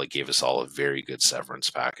that Relic gave us all a very good severance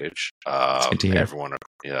package. It's good to hear. Everyone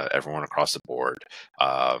across the board,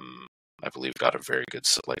 I believe, got a very good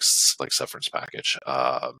severance package.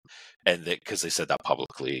 And because they said that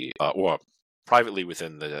publicly, well, privately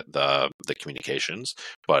within the communications,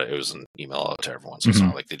 but it was an email out to everyone. So it's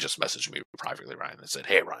not like they just messaged me privately, Ryan, and said,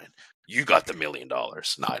 "Hey, Ryan, you got the $1 million." No, I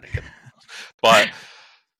didn't get it. But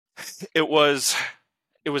it was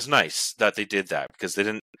nice that they did that because they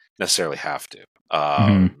didn't necessarily have to.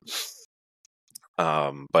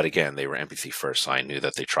 But again, they were empathy first, so I knew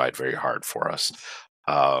that they tried very hard for us.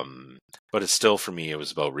 But it's still, for me, it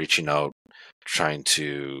was about reaching out, trying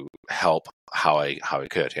to help how I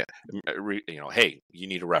could. Hey, you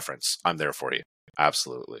need a reference, I'm there for you.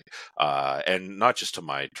 Absolutely. And not just to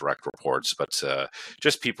my direct reports, but to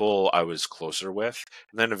just people I was closer with.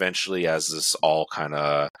 And then eventually, as the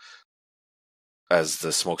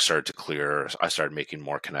smoke started to clear, I started making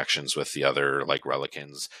more connections with the other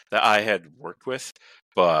Relicans that I had worked with,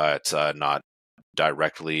 but not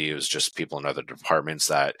directly. It was just people in other departments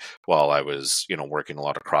that, while I was, working a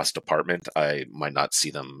lot across department, I might not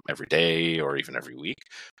see them every day or even every week,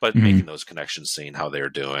 but making those connections, seeing how they're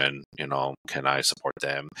doing, can I support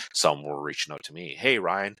them? Some were reaching out to me. Hey,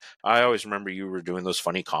 Ryan, I always remember you were doing those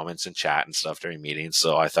funny comments in chat and stuff during meetings.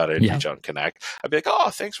 So I thought I'd reach out and connect. I'd be like, oh,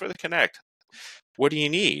 thanks for the connect. What do you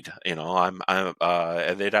need? And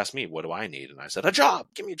they'd ask me, what do I need? And I said, a job,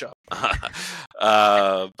 give me a job.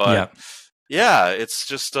 Yeah, it's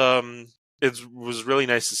just, it was really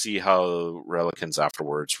nice to see how Relicans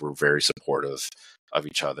afterwards were very supportive of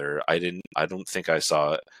each other. I don't think I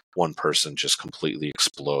saw one person just completely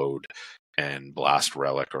explode and blast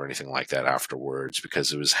Relic or anything like that afterwards,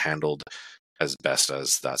 because it was handled as best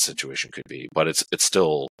as that situation could be. But it's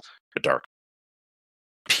still a dark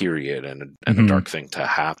period and a dark thing to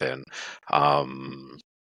happen.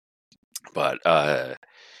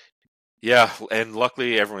 Yeah, and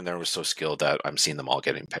luckily everyone there was so skilled that I'm seeing them all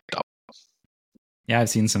getting picked up. Yeah,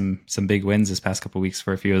 I've seen some big wins this past couple of weeks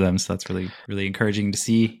for a few of them, so that's really, really encouraging to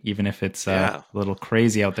see, even if it's a little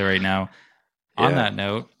crazy out there right now. Yeah. On that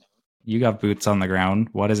note, you got boots on the ground.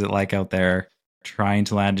 What is it like out there trying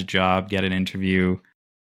to land a job, get an interview?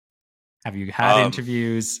 Have you had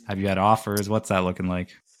interviews? Have you had offers? What's that looking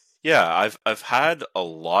like? Yeah, I've had a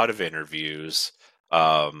lot of interviews,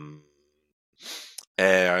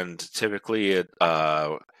 and typically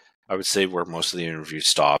I would say where most of the interviews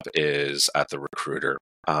stop is at the recruiter.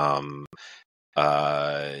 To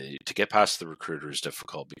get past the recruiter is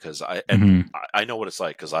difficult, because I know what it's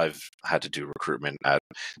like, because I've had to do recruitment at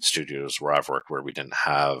studios where I've worked where we didn't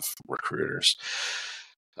have recruiters.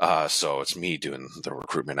 So it's me doing the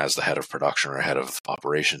recruitment as the head of production or head of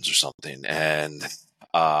operations or something. And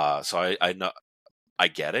so I know, I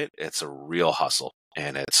get it. It's a real hustle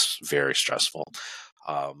and it's very stressful.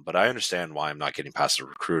 But I understand why I'm not getting past the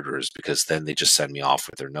recruiters, because then they just send me off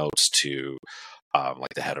with their notes to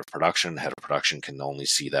the head of production. Head of production can only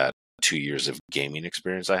see that 2 years of gaming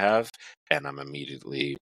experience I have, and I'm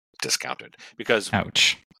immediately discounted, because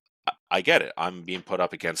ouch. I get it. I'm being put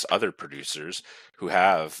up against other producers who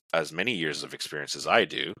have as many years of experience as I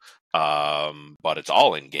do, but it's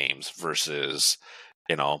all in games versus,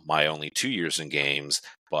 my only 2 years in games,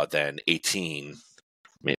 but then 18,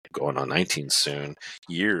 maybe going on 19 soon,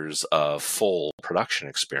 years of full production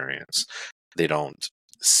experience. They don't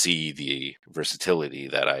see the versatility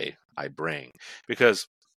that I bring, because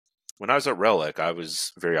when I was at Relic, I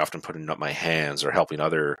was very often putting up my hands or helping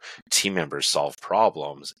other team members solve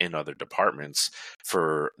problems in other departments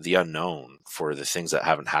for the unknown, for the things that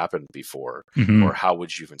haven't happened before, or how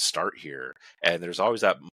would you even start here? And there's always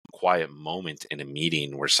that quiet moment in a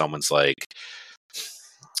meeting where someone's like,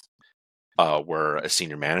 where a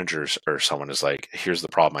senior manager or someone is like, here's the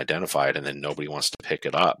problem identified, and then nobody wants to pick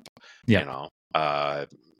it up.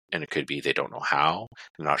 And it could be they don't know how,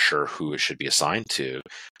 they're not sure who it should be assigned to.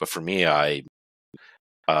 But for me, I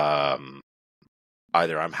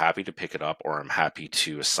either I'm happy to pick it up or I'm happy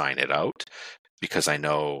to assign it out, because I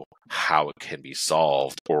know how it can be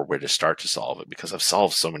solved or where to start to solve it, because I've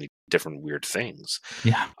solved so many different weird things.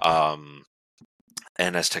 Yeah.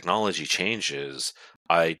 And as technology changes,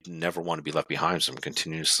 I never want to be left behind. So I'm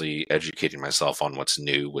continuously educating myself on what's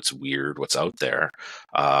new, what's weird, what's out there.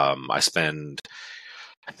 I spend,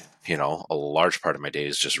 a large part of my day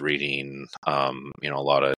is just reading, a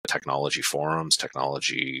lot of technology forums,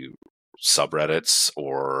 technology subreddits,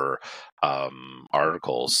 or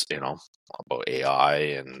articles, about AI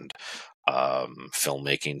and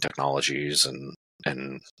filmmaking technologies and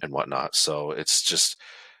and whatnot. So it's just,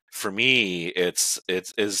 for me, it's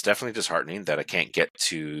definitely disheartening that I can't get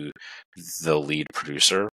to the lead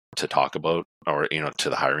producer to talk about, or to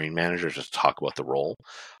the hiring manager to talk about the role.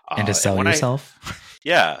 And to And sell when yourself.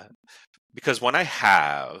 yeah, because when I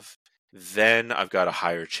have, then I've got a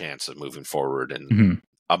higher chance of moving forward, and Mhm.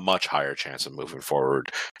 a much higher chance of moving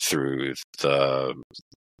forward through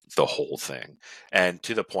the whole thing. And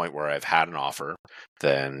to the point where I've had an offer,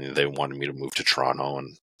 then they wanted me to move to Toronto,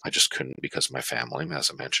 and I just couldn't because of my family,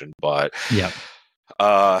 as I mentioned. But Yeah.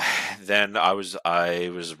 uh, then I was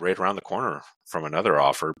right around the corner from another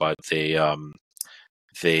offer, but they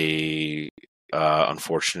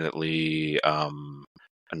unfortunately,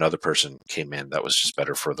 another person came in that was just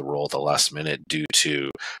better for the role at the last minute due to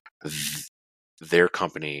their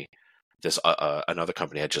company. This another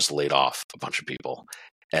company had just laid off a bunch of people,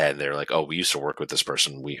 and they're like, "Oh, we used to work with this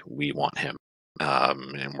person. We want him,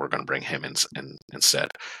 and we're going to bring him in instead."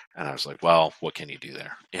 And I was like, "Well, what can you do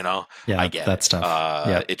there? I Yeah, get it. that's tough.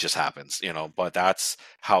 Yeah. It just happens, But that's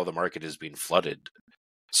how the market is being flooded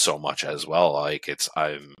so much as well. Like,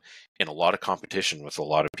 I'm in a lot of competition with a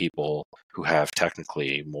lot of people who have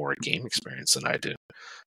technically more game experience than I do,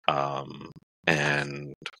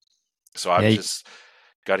 and so I've Yeah, just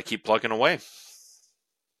got to keep plugging away.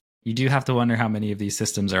 you do have to wonder how many of these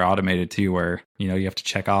systems are automated too, where you have to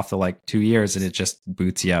check off the like 2 years and it just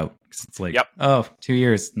boots you out. 'Cause it's like, Yep. oh, 2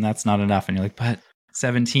 years and that's not enough, and you're like, but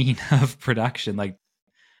 17 of production, like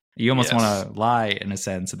you almost Yes. want to lie in a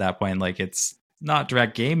sense at that point. Like it's not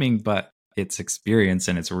direct gaming, but it's experience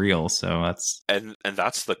and it's real. So that's And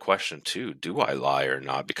that's the question too. Do I lie or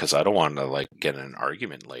not? Because I don't want to like get in an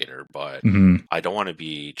argument later, but Mhm. I don't want to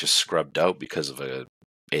be just scrubbed out because of a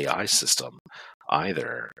AI system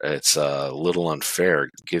either. It's a little unfair.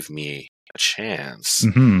 Give me a chance.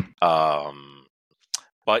 Mhm.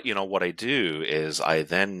 But what I do is I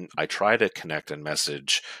try to connect and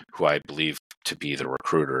message who I believe to be the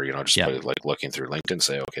recruiter, just Yeah. by like looking through LinkedIn,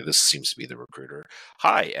 say, okay, this seems to be the recruiter.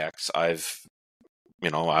 Hi, X, I've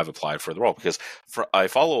applied for the role, because I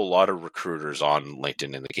follow a lot of recruiters on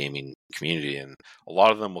LinkedIn in the gaming community, and a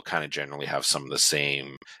lot of them will kind of generally have some of the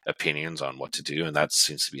same opinions on what to do. And that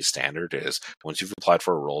seems to be a standard, is once you've applied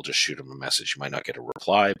for a role, just shoot them a message. You might not get a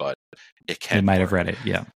reply, but it They can might have work. read it.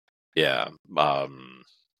 Yeah. Yeah.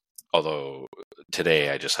 Although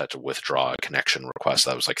today I just had to withdraw a connection request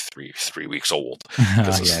that was like three weeks old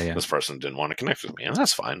because Yeah. this person didn't want to connect with me, and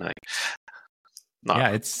that's fine. Not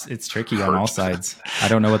Yeah, it's tricky on all hurt. sides. I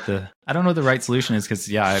don't know what the right solution is, because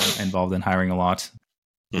I'm involved in hiring a lot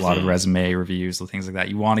of resume reviews and things like that.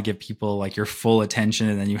 You want to give people like your full attention,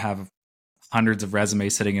 and then you have hundreds of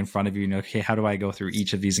resumes sitting in front of you. Okay, how do I go through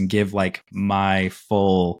each of these and give like my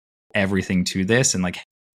full everything to this? And like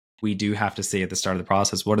we do have to say at the start of the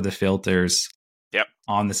process, what are the filters Yep.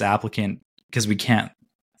 on this applicant? Because we can't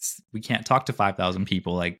talk to 5,000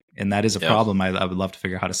 people, like, and that is a Yeah. problem I would love to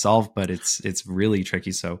figure out how to solve, but it's really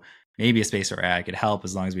tricky. So maybe a space where AI could help,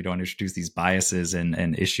 as long as we don't introduce these biases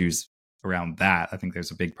and issues around that. I think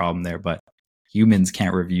there's a big problem there, but humans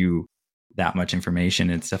can't review that much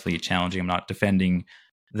information. It's definitely challenging. I'm not defending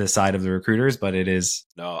the side of the recruiters, but it's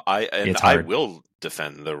I hard. will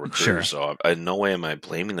defend the Sure. recruiters. So in no way am I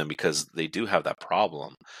blaming them, because they do have that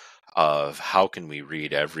problem of how can we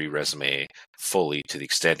read every resume fully to the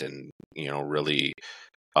extent, and really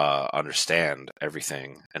understand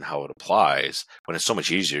everything and how it applies, when it's so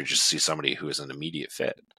much easier to just see somebody who is an immediate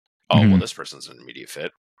fit. Oh, well, Mhm. this person's an immediate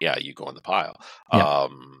fit. Yeah, you go in the pile. Yeah.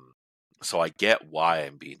 So I get why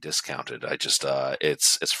I'm being discounted. I just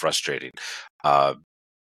it's frustrating, uh,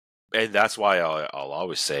 and that's why I'll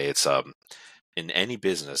always say it's in any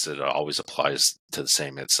business, it always applies to the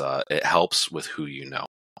same. It helps with who you know,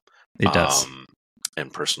 It does.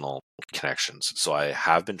 and personal connections. So I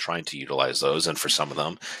have been trying to utilize those, and for some of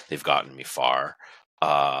them, they've gotten me far.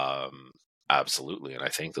 Absolutely, and I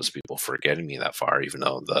thank those people for getting me that far, even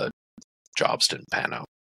though the jobs didn't pan out.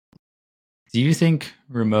 Do you think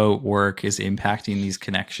remote work is impacting these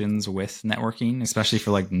connections with networking, especially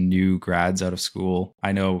for like new grads out of school?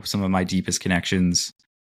 I know some of my deepest connections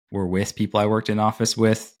were with people I worked in office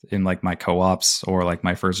with in like my co-ops or like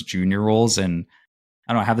my first junior roles. And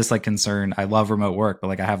I don't know, I have this like concern. I love remote work, but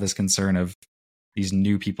like I have this concern of these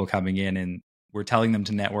new people coming in, and we're telling them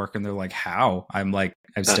to network and they're like, how? I'm like,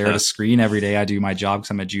 I stare at a screen every day. I do my job because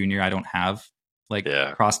I'm a junior. I don't have like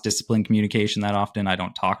Yeah. cross-discipline communication that often. I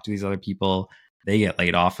don't talk to these other people. They get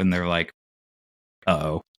laid off and they're like,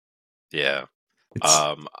 uh-oh. Yeah. It's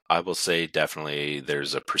I will say definitely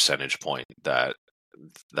there's a percentage point that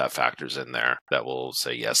factors in there that will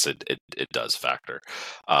say yes, it does factor.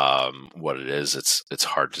 What it is, it's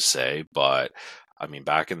hard to say, but I mean,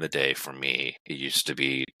 back in the day for me, it used to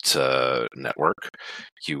be to network.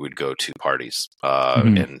 You would go to parties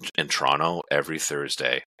Hmm. in Toronto every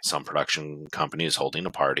Thursday. Some production company is holding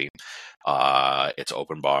a party. It's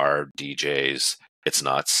open bar, DJs. It's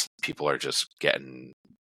nuts. People are just getting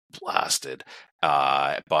blasted.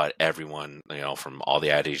 But everyone, from all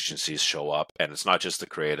the ad agencies show up, and it's not just the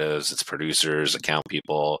creatives, it's producers, account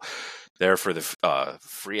people. There for the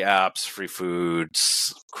free apps, free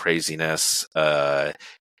foods, craziness.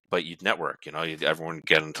 But you'd network, everyone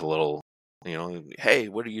get into little, hey,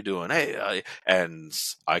 what are you doing? Hey, and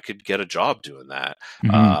I could get a job doing that.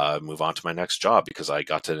 Hmm. Move on to my next job because I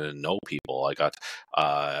got to know people. I got,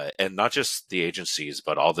 and not just the agencies,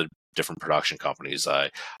 but all the different production companies.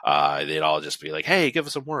 They'd all just be like, "Hey, give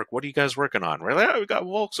us some work. What are you guys working on?" We're like, "Oh, we got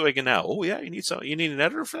Volkswagen now. Oh yeah, you need an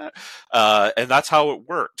editor for that." And that's how it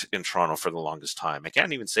worked in Toronto for the longest time. I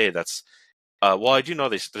can't even say that's well, I do know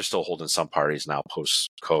they're still holding some parties now post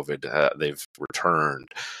COVID. They've returned.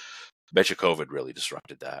 I bet you COVID really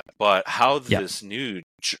disrupted that. But how Yeah. this new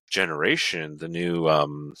generation, the new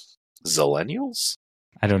Zillennials,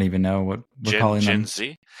 I don't even know what we're calling Gen them.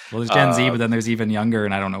 Z, Well, there's Gen Z, uh, but then there's even younger,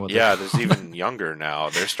 and I don't know what they're yeah, there's called. even younger now.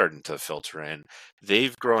 They're starting to filter in.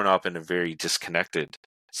 They've grown up in a very disconnected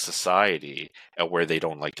society where they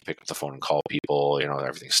don't like to pick up the phone and call people.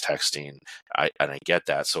 Everything's texting. And I get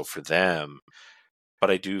that. So for them, but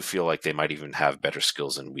I do feel like they might even have better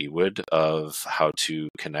skills than we would of how to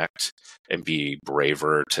connect and be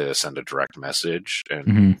braver to send a direct message and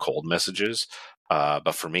Hmm. cold messages.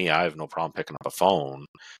 But for me, I have no problem picking up a phone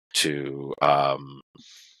to,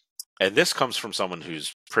 and this comes from someone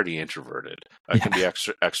who's pretty introverted. I Yeah. can be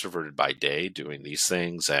extroverted by day doing these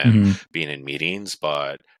things and Hmm. being in meetings,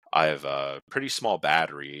 but I have a pretty small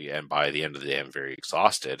battery, and by the end of the day, I'm very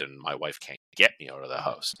exhausted, and my wife can't get me out of the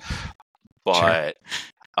house. Sure. But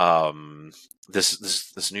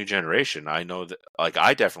this new generation, I know that, like,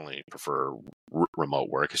 I definitely prefer remote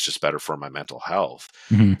work. It's just better for my mental health,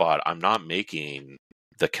 Hmm. but I'm not making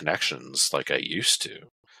the connections like I used to.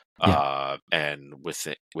 Yeah. And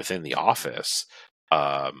within the office,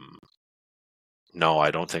 um no,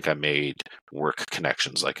 I don't think I made work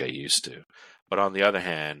connections like I used to. But on the other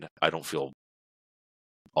hand, I don't feel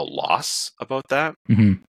a loss about that.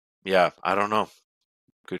 Hmm. Yeah, I don't know.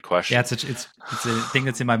 Good Yeah, question. it's a thing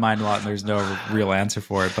that's in my mind a lot, and there's no real answer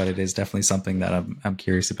for it, but it is definitely something that I'm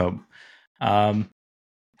curious about. Um,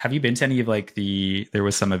 have you been to any of like there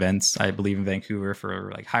was some events, I believe, in Vancouver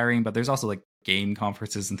for like hiring, but there's also like game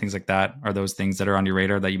conferences and things like that. Are those things that are on your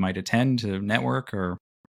radar that you might attend to network or?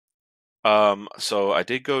 So I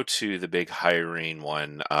did go to the big hiring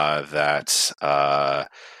one that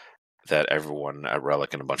everyone at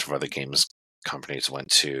Relic and a bunch of other games companies went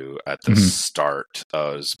to at the Mhm. start. It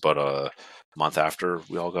was about a month after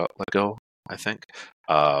we all got let go, I think.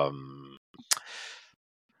 Um,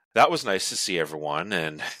 that was nice to see everyone,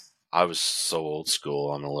 and I was so old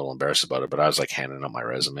school. I'm a little embarrassed about it, but I was like handing out my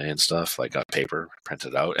resume and stuff, like a paper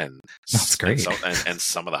printed out, and That's and great. so and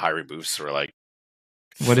some of the hiring booths were like,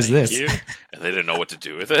 What is "Thank this? you," and they didn't know what to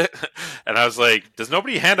do with it. And I was like, "Does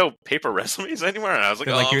nobody hand out paper resumes anymore?" And I was like,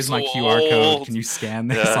 They're like, "Oh, I'm here's so my QR code. old." Can you scan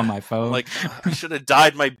this on Yeah, my I'm phone? like, I should have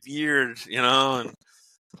dyed my beard, and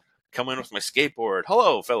come in with my skateboard.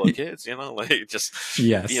 Hello, fellow kids. Like, just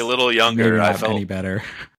be a Yes. little Maybe younger. not any better.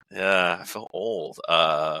 I felt old.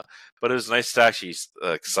 But it was nice to actually,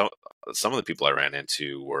 some of the people I ran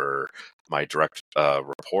into were my direct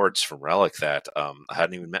reports from Relic that I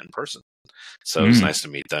hadn't even met in person. So it was Mm. nice to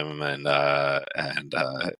meet them and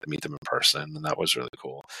meet them in person, and that was really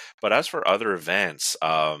cool. But as for other events,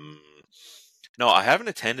 no, I haven't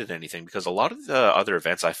attended anything because a lot of the other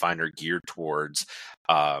events I find are geared towards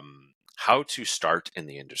how to start in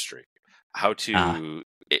the industry, how Ah. to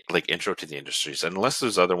like intro to the industries. And unless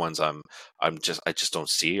there's other ones I just don't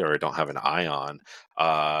see or I don't have an eye on,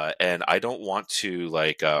 and I don't want to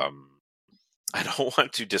like I don't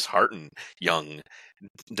want to dishearten young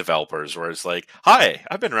developers where it's like, hi,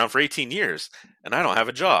 I've been around for 18 years and I don't have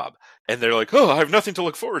a job. And they're like, oh, I have nothing to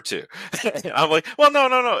look forward to. I'm like, well,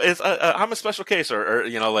 no. It's, I'm a special case or,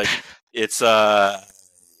 like it's, I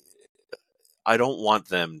don't want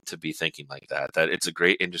them to be thinking like that it's a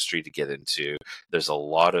great industry to get into. There's a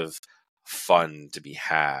lot of fun to be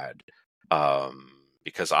had.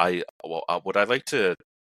 Because what I like to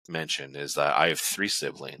mention is that I have three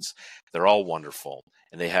siblings. They're all wonderful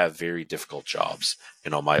and they have very difficult jobs.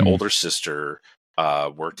 My Mm. older sister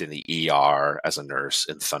worked in the ER as a nurse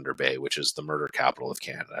in Thunder Bay, which is the murder capital of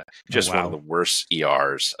Canada. Oh Just one of the wow. worst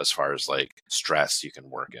ERs as far as like stress you can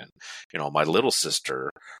work in. My little sister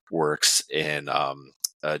works in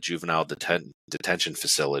a juvenile detention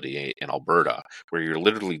facility in Alberta, where you're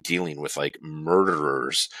literally dealing with like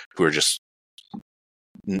murderers who are just,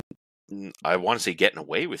 I want to say, getting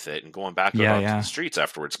away with it and going back out onto the streets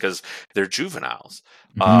afterwards because they're juveniles.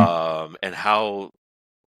 And how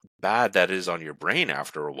bad that is on your brain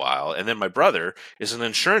after a while. And then my brother is an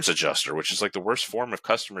insurance adjuster, which is like the worst form of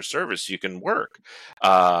customer service you can work.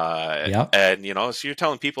 And, you know, so you're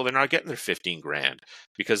telling people they're not getting their 15 grand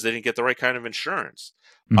because they didn't get the right kind of insurance.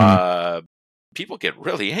 People get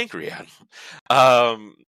really angry at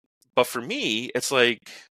them. But for me, it's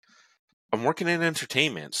like, I'm working in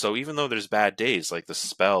entertainment. So even though there's bad days, like the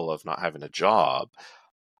spell of not having a job,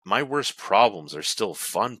 my worst problems are still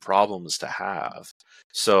fun problems to have.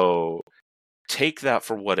 So take that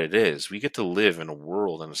for what it is. We get to live in a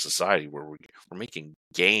world and a society where we're making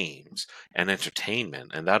games and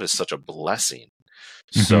entertainment, and that is such a blessing.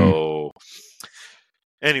 So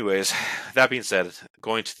anyways, that being said,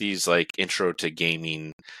 going to these like intro to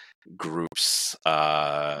gaming groups,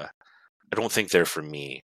 I don't think they're for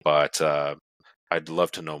me, but I'd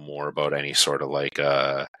love to know more about any sort of like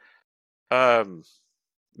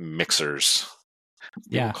mixers.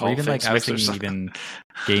 Yeah, or even like I was thinking even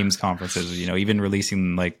games conferences, you know, even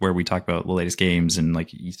releasing like where we talk about the latest games and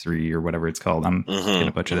like E3 or whatever it's called. I'm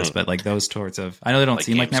gonna butcher this, but like those sorts of, I know they don't like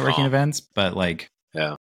seem like networking events, but like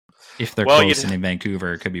if they're close and in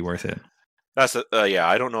Vancouver, it could be worth it. That's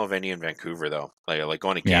I don't know of any in Vancouver though. Like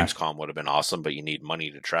going to Gamescom would have been awesome, but you need money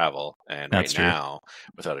to travel, and that's right now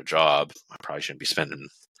without a job, I probably shouldn't be spending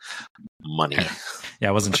money. Yeah,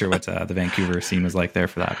 I wasn't sure what the Vancouver scene was like there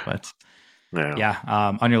for that, but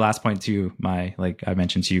on your last point too, like I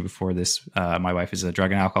mentioned to you before this, my wife is a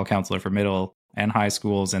drug and alcohol counselor for middle and high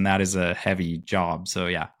schools, and that is a heavy job. So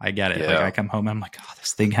yeah, I get it. Like I come home and I'm like, oh,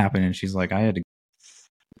 this thing happened, and she's like, I had the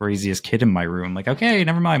craziest kid in my room. I'm like, okay,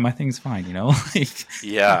 never mind, my thing's fine, you know. Like,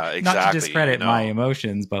 exactly. Not to discredit my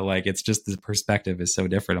emotions, but like it's just the perspective is so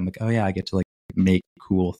different. I'm like, oh yeah, I get to like make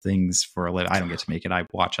cool things for a living. I don't get to make it. I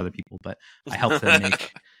watch other people, but I help them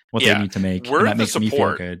make what they need to make. And that makes me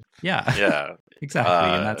feel good. Yeah. Exactly.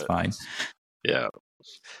 And that's fine. Yeah.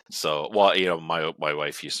 So, well, you know, my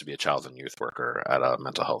wife used to be a child and youth worker at a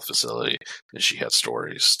mental health facility, and she had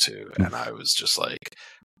stories too. And I was just like,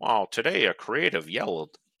 well, today a creative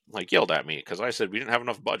yelled at me because I said we didn't have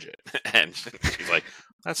enough budget. And she's like,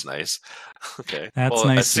 that's nice. Okay. That's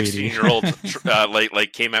nice, a 16-year-old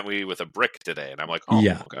like came at me with a brick today, and I'm like, oh,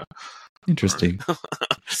 yeah. Okay. Interesting.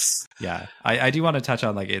 Yeah. I do want to touch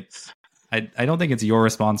on like it's, I don't think it's your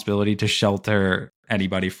responsibility to shelter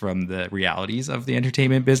anybody from the realities of the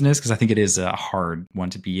entertainment business, because I think it is a hard one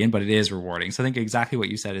to be in, but it is rewarding. So I think exactly what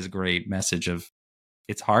you said is a great message of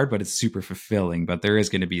it's hard, but it's super fulfilling. But there is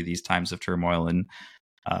going to be these times of turmoil and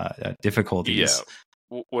difficulties.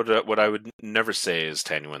 Yeah. What I would never say is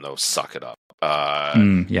to anyone though, suck it up.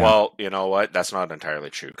 Well, you know what? That's not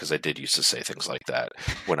entirely true, because I did used to say things like that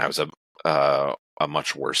when I was a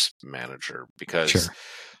much worse manager, because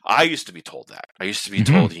I used to be told that. I used to be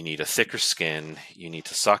told you need a thicker skin, you need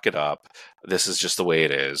to suck it up. This is just the way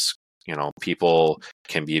it is. You know, people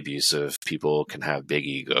can be abusive, people can have big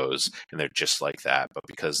egos, and they're just like that. But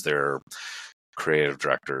because they're creative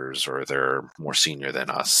directors or they're more senior than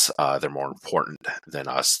us, they're more important than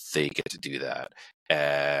us, they get to do that.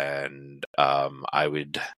 And I'm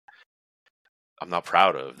not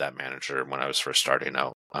proud of that manager when I was first starting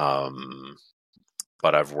out.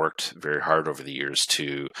 But I've worked very hard over the years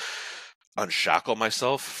to unshackle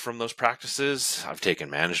myself from those practices. I've taken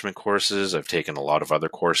management courses. I've taken a lot of other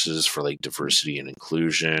courses for like diversity and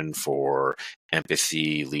inclusion, for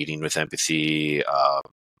empathy, leading with empathy.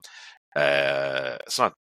 It's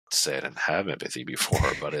not to say I didn't have empathy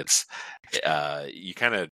before, but it's you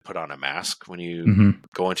kind of put on a mask when you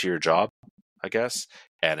go into your job, I guess,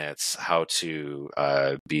 and it's how to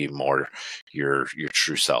be more your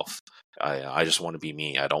true self. I just want to be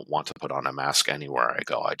me. I don't want to put on a mask anywhere I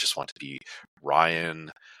go. I just want to be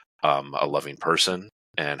Ryan, a loving person,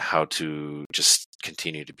 and how to just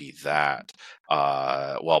continue to be that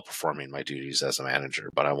while performing my duties as a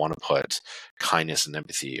manager. But I want to put kindness and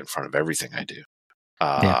empathy in front of everything I do.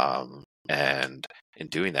 And in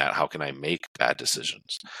doing that, how can I make bad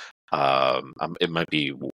decisions? It might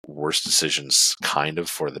be worse decisions kind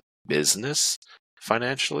of for the business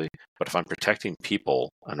financially, but if I'm protecting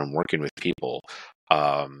people and I'm working with people,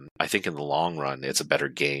 I think in the long run, it's a better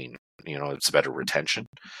gain. You know, it's a better retention.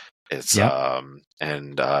 It's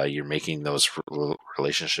and you're making those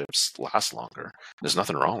relationships last longer. There's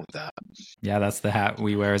nothing wrong with that. Yeah, that's the hat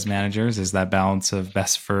we wear as managers, is that balance of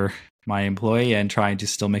best for my employee and trying to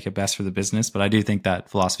still make it best for the business. But I do think that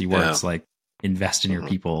philosophy works. Like, invest in your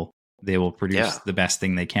people they will produce Yeah. the best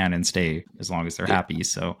thing they can and stay as long as they're Yeah. happy.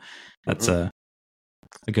 So that's a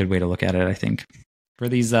good way to look at it, I think. For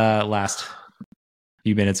these last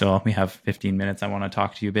few minutes, well, we have 15 minutes. I want to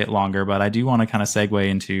talk to you a bit longer, but I do want to kind of segue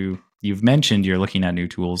into, you've mentioned you're looking at new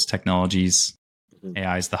tools, technologies.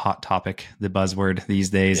 AI is the hot topic, the buzzword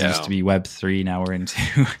these days. It used to be Web3. Now we're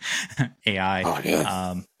into AI. Oh,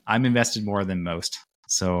 yeah. I'm invested more than most.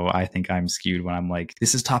 So I think I'm skewed when I'm like,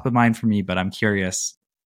 this is top of mind for me, but I'm curious,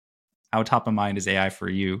 how top of mind is AI for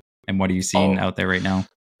you? And what are you seeing out there right now?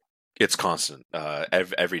 It's constant.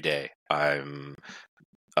 Every day, I'm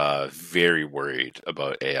very worried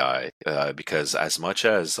about AI because as much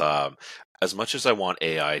as I want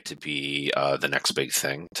AI to be the next big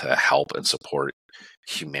thing to help and support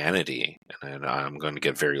humanity, and I'm going to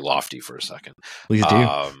get very lofty for a second. Please do.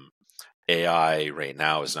 AI right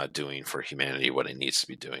now is not doing for humanity what it needs to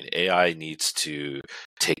be doing. AI needs to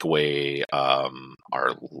take away our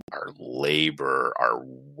labor, our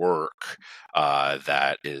work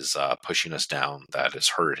that is pushing us down, that is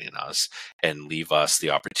hurting us, and leave us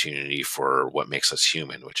the opportunity for what makes us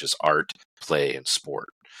human, which is art, play, and sport.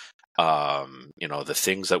 The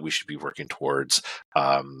things that we should be working towards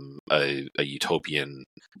a utopian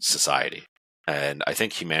society. And I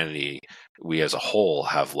think humanity, we as a whole,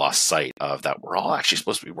 have lost sight of that. We're all actually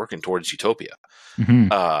supposed to be working towards utopia.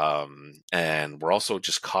 And we're also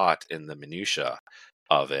just caught in the minutia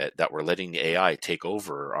of it, that we're letting the AI take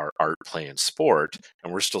over our art, play, and sport,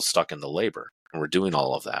 and we're still stuck in the labor, and we're doing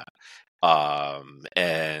all of that.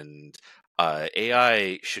 And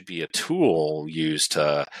AI should be a tool used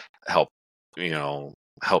to help,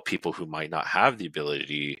 help people who might not have the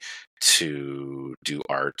ability to do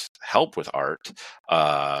art, help with art.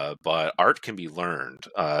 But art can be learned.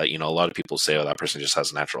 A lot of people say, oh, that person just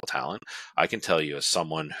has natural talent. I can tell you, as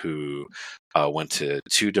someone who went to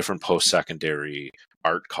 2 different post-secondary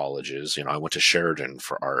art colleges, I went to Sheridan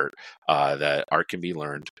for art, that art can be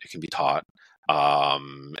learned, it can be taught.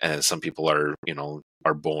 And some people are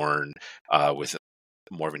born with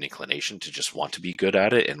more of an inclination to just want to be good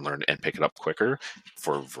at it and learn and pick it up quicker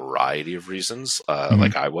for a variety of reasons,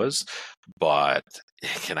 like I was. But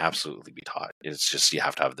it can absolutely be taught. It's just, you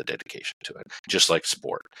have to have the dedication to it. Just like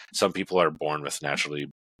sport. Some people are born with naturally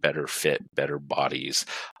better fit, better bodies,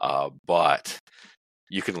 but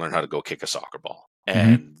you can learn how to go kick a soccer ball.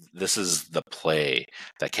 And this is the play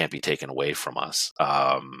that can't be taken away from us.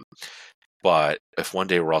 But if one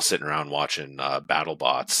day we're all sitting around watching battle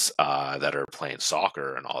bots that are playing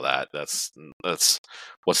soccer and all that, that's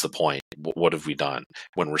what's the point? What have we done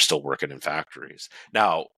when we're still working in factories?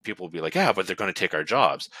 Now, people will be like, yeah, but they're going to take our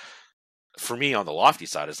jobs. For me, on the lofty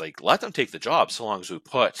side, is like, let them take the job so long as we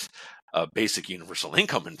put a basic universal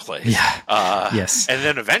income in place. Yes. And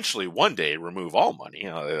then eventually one day remove all money,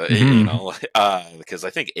 because I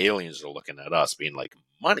think aliens are looking at us being like,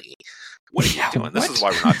 money? What are you doing? This is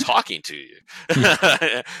why we're not talking to you.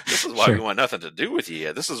 This is why we want nothing to do with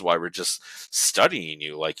you. This is why we're just studying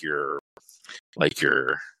you like you're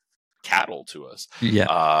cattle to us.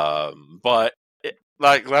 But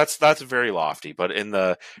that's very lofty. But in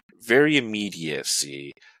the very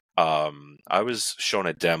immediacy, I was shown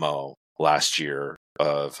a demo last year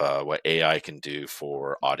of what AI can do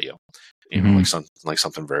for audio. Like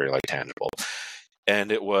something very tangible.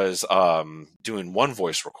 And it was doing one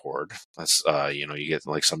voice record. That's you get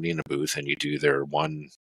like somebody in a booth and you do their one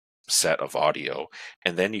set of audio,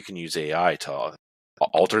 and then you can use AI to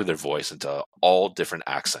alter their voice into all different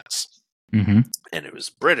accents. And it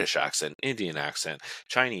was British accent, Indian accent,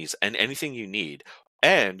 Chinese, and anything you need.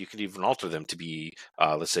 And you could even alter them to be,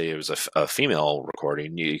 let's say it was a female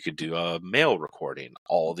recording, you could do a male recording,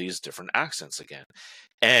 all these different accents again.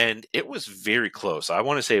 And it was very close. I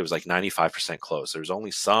want to say it was like 95% close. There's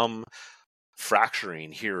only some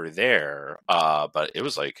fracturing here or there, but it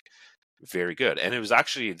was like very good. And it was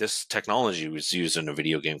actually, this technology was used in a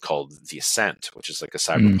video game called The Ascent, which is like a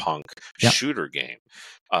cyberpunk shooter game.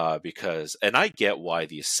 And I get why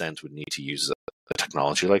The Ascent would need to use a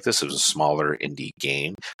technology like this. It was a smaller indie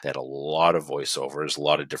game that had a lot of voiceovers, a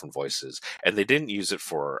lot of different voices, and they didn't use it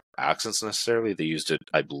for accents necessarily. They used it,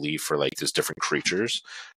 I believe, for like these different creatures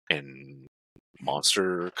and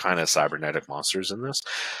monster kind of cybernetic monsters in this.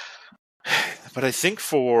 But I think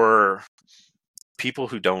for people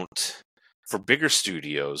who don't, for bigger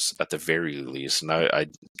studios at the very least, and I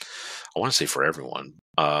want to say for everyone,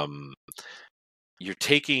 you're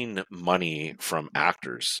taking money from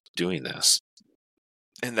actors doing this.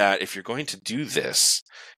 And that if you're going to do this,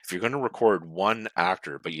 if you're going to record one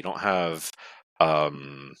actor, but you don't have,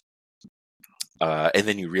 and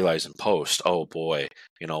then you realize in post, oh boy,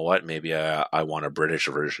 you know what? Maybe I want a British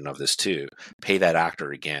version of this too. Pay that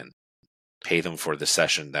actor again. pay them for the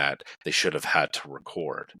session that they should have had to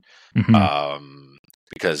record. Mm-hmm.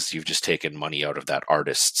 Because you've just taken money out of that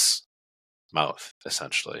artist's mouth,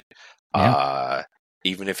 essentially. Yeah.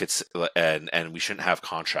 Even if it's, and we shouldn't have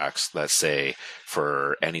contracts that say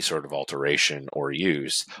for any sort of alteration or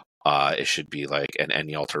use, it should be like, and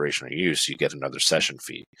any alteration or use, you get another session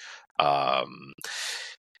fee.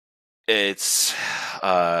 It's,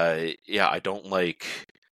 yeah, I don't like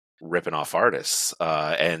ripping off artists,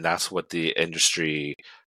 and that's what the industry,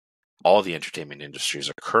 all the entertainment industries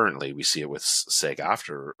are currently, we see it with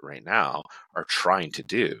SAG-AFTRA right now, are trying to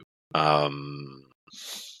do.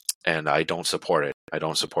 And I don't support it. I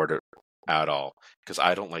don't support it at all, because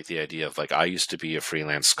I don't like the idea of, like, I used to be a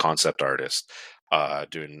freelance concept artist,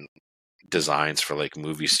 doing designs for like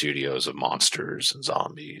movie studios of monsters and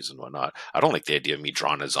zombies and whatnot. I don't like the idea of me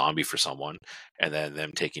drawing a zombie for someone and then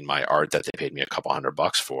them taking my art that they paid me a couple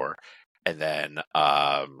 $100 for, and then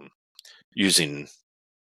using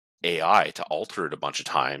AI to alter it a bunch of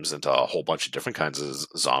times into a whole bunch of different kinds of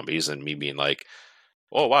zombies, and me being like,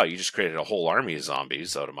 oh wow, you just created a whole army of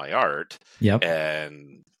zombies out of my art. Yep.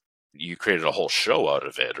 And you created a whole show out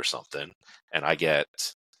of it or something, and I get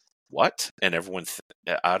what? And everyone,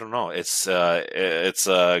 I don't know. It's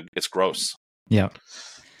gross. Yeah.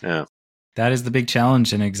 Yeah. That is the big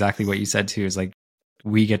challenge, and exactly what you said too is like,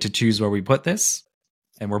 we get to choose where we put this,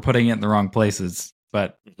 and we're putting it in the wrong places,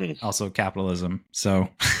 but also capitalism. So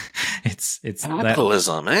it's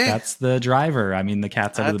capitalism, that's the driver. I mean, the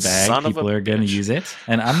cat's out of the bag. People are going to use it.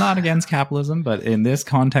 And I'm not against capitalism, but in this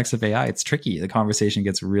context of AI, it's tricky. The conversation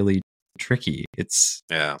gets really tricky. It's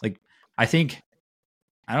like,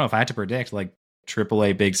 I don't know if I had to predict, like,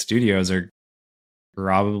 AAA big studios are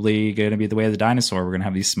probably going to be the way of the dinosaur. We're going to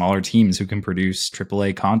have these smaller teams who can produce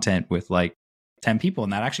AAA content with like 10 people.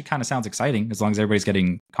 And that actually kind of sounds exciting, as long as everybody's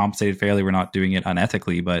getting compensated fairly. We're not doing it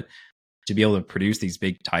unethically, but to be able to produce these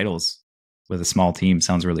big titles with a small team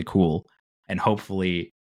sounds really cool. And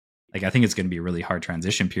hopefully, like, I think it's going to be a really hard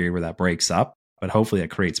transition period where that breaks up, but hopefully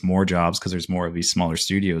it creates more jobs because there's more of these smaller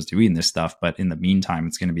studios doing this stuff. But in the meantime,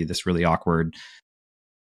 it's going to be this really awkward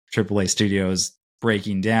AAA studios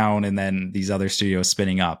breaking down and then these other studios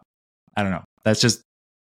spinning up. I don't know. That's just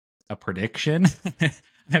a prediction. I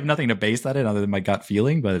have nothing to base that in other than my gut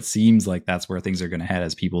feeling, but it seems like that's where things are going to head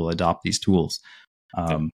as people adopt these tools.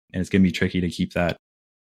 And it's going to be tricky to keep that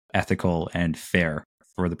ethical and fair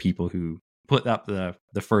for the people who put up the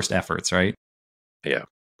first efforts, right? Yeah.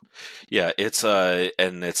 Yeah, it's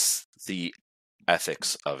and it's the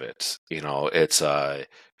ethics of it. You know, it's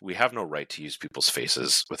we have no right to use people's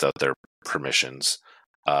faces without their permissions.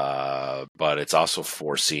 But it's also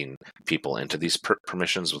forcing people into these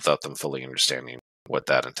permissions without them fully understanding what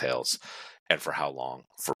that entails and for how long,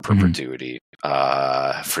 for perpetuity,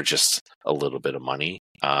 for just a little bit of money.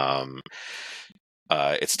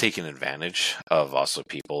 It's taking advantage of also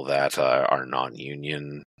people that are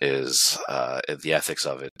non-union. Is the ethics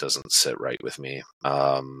of it doesn't sit right with me,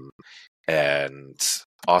 and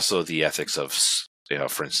also the ethics of, you know,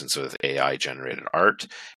 for instance, with AI generated art,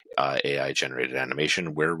 AI generated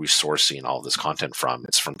animation. Where are we sourcing all this content from?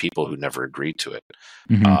 It's from people who never agreed to it,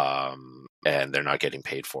 and they're not getting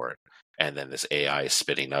paid for it. And then this AI is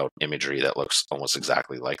spitting out imagery that looks almost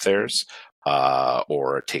exactly like theirs,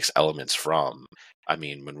 or it takes elements from. I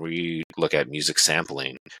mean, when we look at music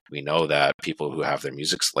sampling, we know that people who have their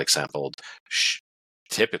music like sampled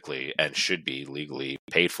typically and should be legally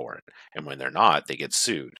paid for it, and when they're not, they get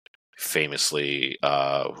sued. Famously,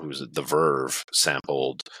 who's it? The Verve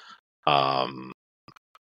sampled, I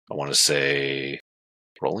want to say,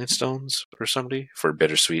 Rolling Stones or somebody for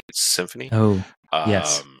Bittersweet Symphony. Oh,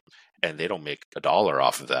 yes. And they don't make $1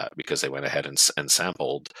 off of that because they went ahead and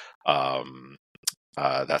sampled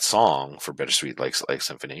that song for Bittersweet like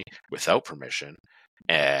Symphony without permission.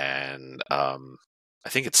 And I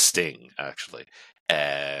think it's Sting, actually.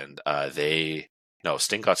 And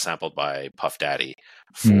Sting got sampled by Puff Daddy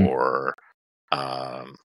for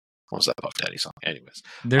what was that Puff Daddy song? Anyways,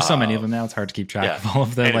 there's so many of them now; it's hard to keep track of all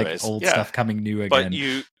of the like old stuff coming new again. But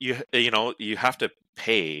you have to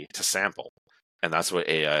pay to sample, and that's what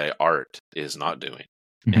AI art is not doing,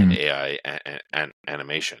 and AI and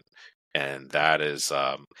animation, and that is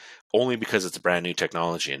only because it's a brand new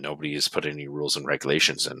technology and nobody has put any rules and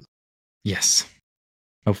regulations in. Yes.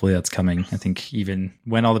 Hopefully that's coming. I think even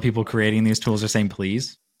when all the people creating these tools are saying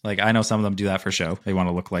please, like, I know some of them do that for show. They want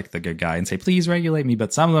to look like the good guy and say, please regulate me.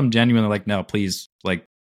 But some of them genuinely like, no, please, like,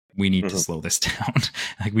 we need to slow this down.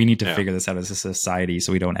 Like, we need to figure this out as a society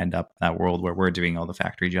so we don't end up in that world where we're doing all the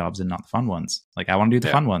factory jobs and not the fun ones. Like, I want to do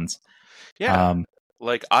the fun ones. Yeah.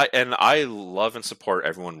 Like I love and support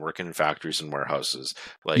everyone working in factories and warehouses.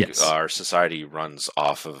 Like Yes. our society runs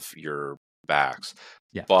off of your backs.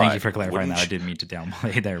 Yeah. Thank you But for clarifying that. I wouldn't didn't mean to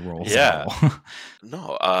downplay their roles at yeah, all.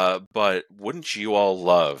 no, but wouldn't you all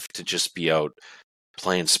love to just be out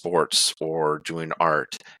playing sports or doing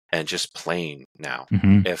art and just playing now?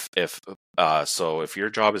 Hmm. If your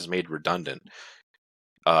job is made redundant,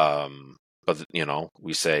 but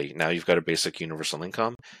we say now you've got a basic universal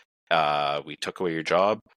income. We took away your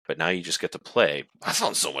job, but now you just get to play. That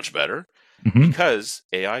sounds so much better Hmm. because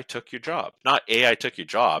AI took your job. Not AI took your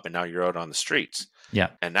job, and now you're out on the streets. Yeah.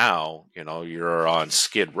 And now, you're on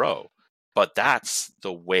Skid Row. But that's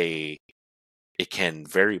the way it can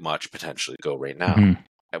very much potentially go right now. Hmm.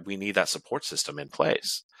 And we need that support system in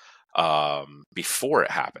place before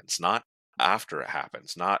it happens, not after it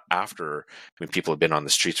happens, not after when people have been on the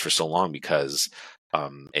streets for so long because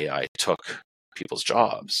AI took people's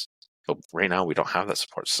jobs. But right now, we don't have that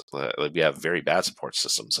support. We have very bad support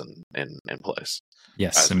systems in place.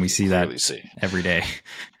 Yes. As And we we can see that clearly see. every day.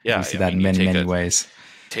 Yeah, We see I that mean, in many, many ways.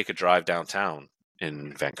 take a drive downtown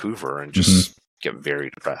in Vancouver and Hmm. just get very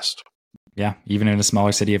depressed. Yeah. Even in a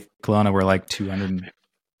smaller city of Kelowna, we're like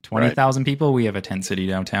 220,000 people. We have a tent city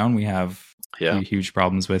downtown. We have huge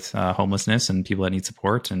problems with homelessness and people that need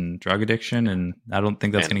support and drug addiction. And I don't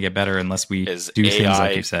think that's going to get better unless we do things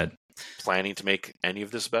like you said. Planning to make any of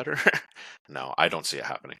this better? No, I don't see it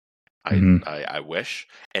happening. Mm-hmm. I wish,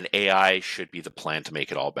 and AI should be the plan to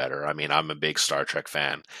make it all better. I mean, I'm a big Star Trek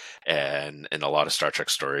fan, and in a lot of Star Trek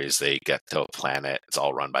stories, they get to a planet, it's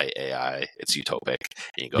all run by AI, it's utopic,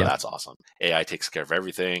 and you go, that's awesome. AI takes care of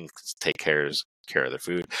everything, take care of their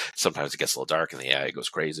food. Sometimes it gets a little dark, and the AI goes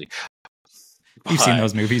crazy. We've seen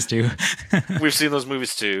those movies too. We've seen those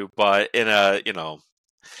movies too, but in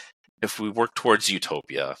if we work towards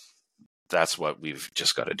utopia, that's what we've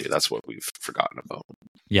just got to do. That's what we've forgotten about.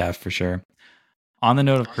 Yeah, for sure. On the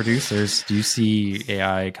note of producers, do you see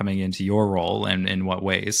AI coming into your role and in what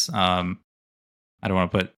ways? I don't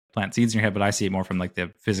want to plant seeds in your head, but I see it more from like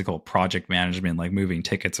the physical project management, like moving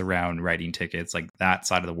tickets around, writing tickets, like that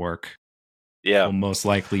side of the work. Yeah, will most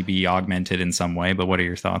likely be augmented in some way. But what are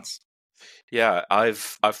your thoughts? Yeah, I've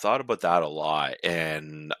thought about that a lot,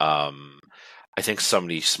 and I think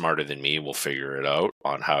somebody smarter than me will figure it out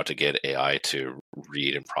on how to get AI to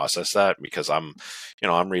read and process that. Because I'm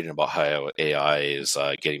reading about how AI is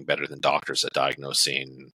getting better than doctors at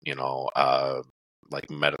diagnosing, like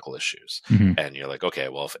medical issues. Mm-hmm. And you're like, okay,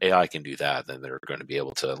 well, if AI can do that, then they're going to be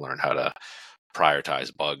able to learn how to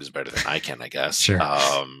prioritize bugs better than I can, I guess. Sure.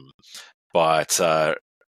 But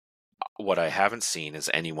what I haven't seen is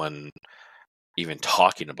anyone even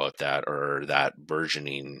talking about that or that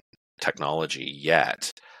burgeoning technology yet.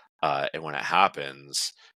 And when it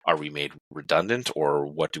happens, are we made redundant or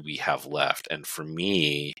what do we have left? And for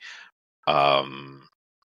me,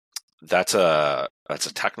 that's a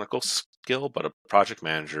technical skill, but project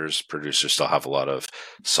managers, producers still have a lot of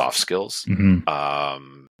soft skills.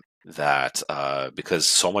 Mm-hmm. That because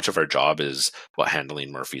so much of our job is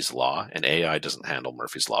handling Murphy's Law, and AI doesn't handle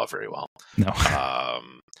Murphy's Law very well. No.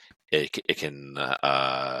 It can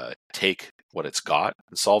take what it's got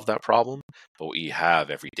and solve that problem, but what you have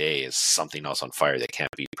every day is something else on fire that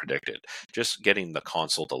can't be predicted. Just getting the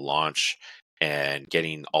console to launch and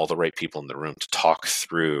getting all the right people in the room to talk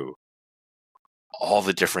through all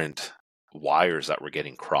the different wires that were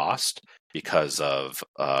getting crossed because of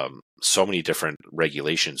so many different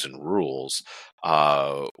regulations and rules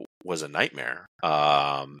was a nightmare.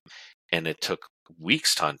 And it took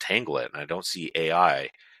weeks to untangle it. And I don't see AI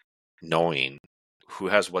knowing who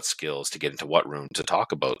has what skills to get into what room to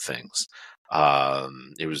talk about things.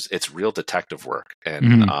 It's real detective work.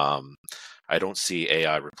 And I don't see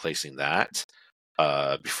AI replacing that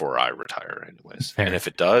before I retire anyways. Fair. And if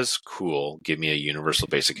it does, cool, give me a universal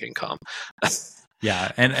basic income.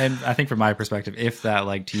 Yeah, and I think from my perspective, if that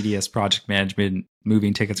like tedious project management,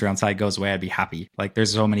 moving tickets around site goes away, I'd be happy. Like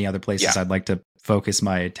there's so many other places I'd like to focus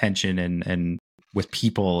my attention and with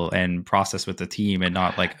people and process with the team, and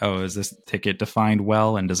not like, oh, is this ticket defined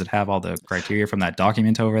well, and does it have all the criteria from that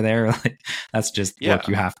document over there? Like, that's just work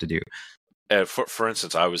you have to do. For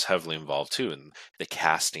instance, I was heavily involved too in the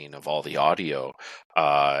casting of all the audio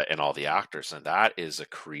and all the actors, and that is a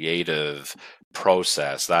creative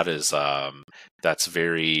process. That is that's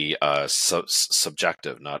very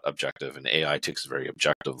subjective, not objective. And AI takes a very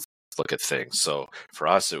objective look at things. So for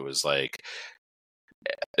us, it was like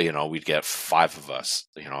we'd get 5 of us,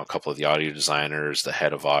 a couple of the audio designers, the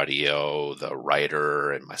head of audio, the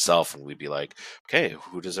writer, and myself, and we'd be like, okay,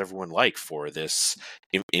 who does everyone like for this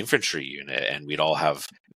infantry unit? And we'd all have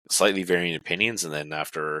slightly varying opinions, and then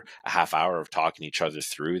after a half hour of talking each other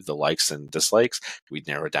through the likes and dislikes, we'd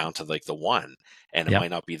narrow down to like the one, and it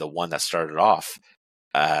might not be the one that started off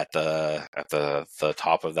at the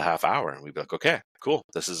top of the half hour, and we'd be like, okay, cool,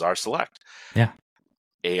 this is our select. Yeah.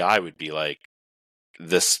 AI would be like,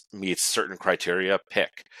 this meets certain criteria,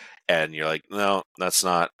 pick. And you're like, no, that's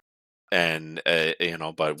not. And,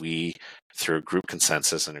 but we, through a group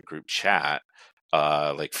consensus and a group chat,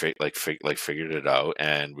 figured it out,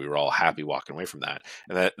 and we were all happy walking away from that.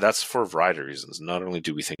 And that's for a variety of reasons. Not only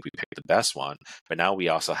do we think we picked the best one, but now we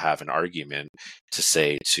also have an argument to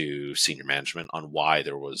say to senior management on why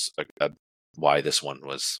there was why this one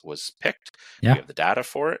was picked. Yeah. We have the data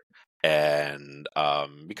for it. And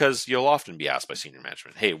because you'll often be asked by senior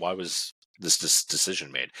management, hey, why was this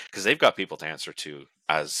decision made? Because they've got people to answer to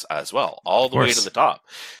as well, all the way to the top.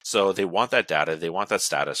 So they want that data, they want that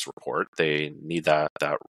status report, they need that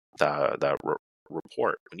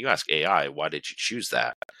report. When you ask AI, why did you choose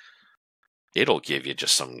that? It'll give you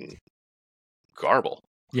just some garble.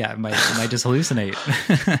 Yeah, it might just hallucinate.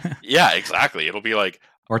 Yeah, exactly. It'll be like,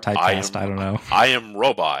 or typecast, I don't know. I am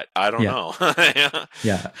robot. I don't know.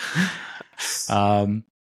 Yeah.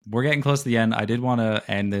 We're getting close to the end. I did want to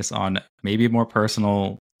end this on maybe a more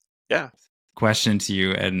personal question to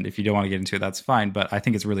you. And if you don't want to get into it, that's fine. But I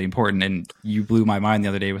think it's really important. And you blew my mind the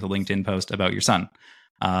other day with a LinkedIn post about your son.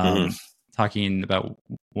 Talking about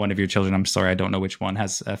one of your children, I'm sorry, I don't know which one,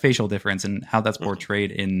 has a facial difference and how that's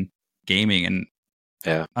portrayed in gaming. And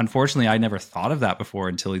unfortunately, I never thought of that before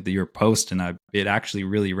until your post, and it actually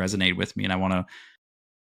really resonated with me. And I want to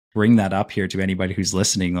bring that up here to anybody who's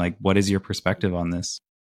listening. Like, what is your perspective on this?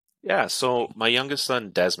 Yeah, so my youngest son,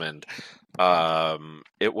 Desmond,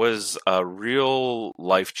 it was a real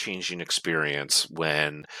life-changing experience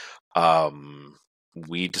when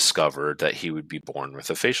we discovered that he would be born with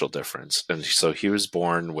a facial difference. And so he was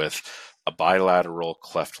born with a bilateral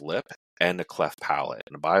cleft lip and a cleft palate.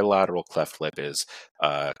 And a bilateral cleft lip is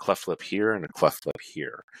a cleft lip here and a cleft lip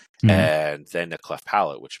here. And then a cleft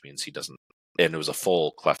palate, which means he doesn't, and it was a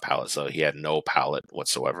full cleft palate, so he had no palate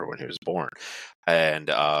whatsoever when he was born.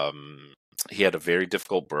 And he had a very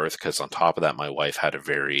difficult birth because on top of that, my wife had a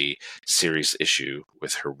very serious issue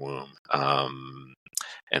with her womb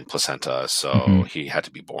and placenta, so he had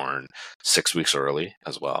to be born 6 weeks early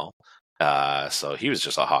as well. So he was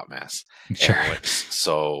just a hot mess. Sure.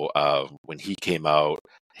 So when he came out,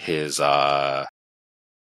 his gosh,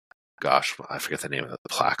 I forget the name of the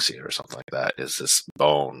plaxia or something like that, is this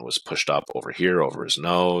bone was pushed up over here, over his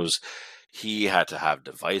nose. He had to have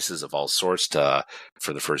devices of all sorts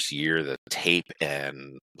for the first year, the tape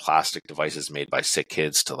and plastic devices made by sick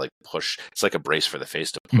kids to like push, it's like a brace for the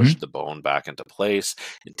face to push the bone back into place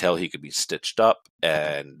until he could be stitched up.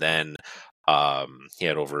 And then he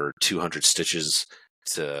had over 200 stitches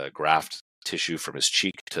to graft tissue from his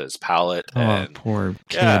cheek to his palate. And poor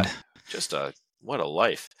kid. Yeah, just what a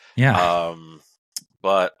life. Yeah.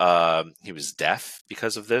 But he was deaf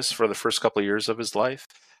because of this for the first couple of years of his life.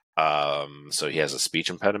 So he has a speech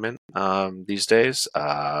impediment these days.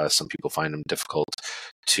 Some people find him difficult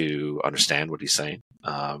to understand what he's saying,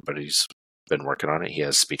 but he's been working on it. He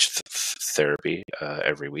has speech therapy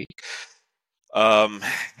every week.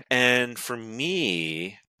 And for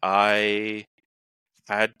me, I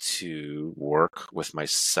had to work with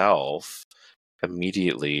myself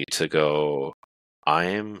immediately to go, I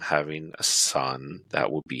am having a son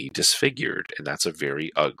that will be disfigured, and that's a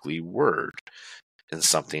very ugly word and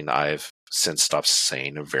something I've since stopped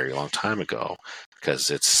saying a very long time ago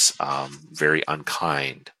because it's very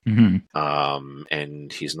unkind.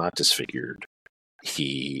 And he's not disfigured.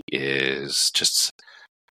 He is just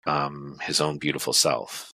his own beautiful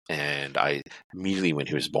self. And I immediately, when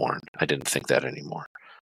he was born, I didn't think that anymore.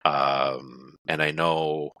 And I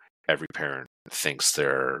know every parent thinks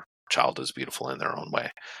their child is beautiful in their own way.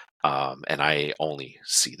 And I only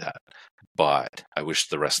see that. But I wish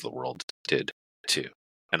the rest of the world did too.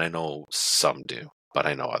 And I know some do, but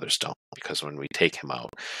I know others don't. Because when we take him out,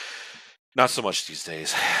 not so much these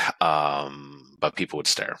days, but people would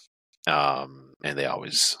stare. And they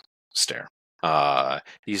always stare.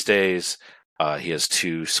 These days, he has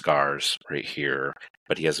 2 scars right here,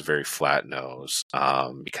 but he has a very flat nose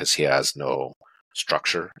because he has no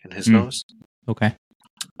structure in his nose. Okay.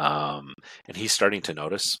 And he's starting to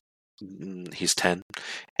notice. He's 10,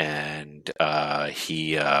 and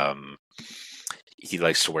he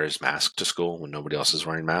likes to wear his mask to school when nobody else is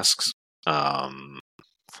wearing masks.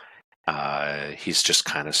 He's just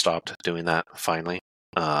kind of stopped doing that finally,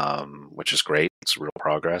 which is great. It's real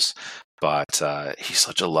progress. But he's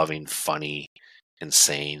such a loving, funny,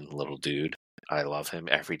 insane little dude. I love him.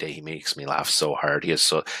 Every day he makes me laugh so hard. He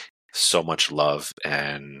has so much love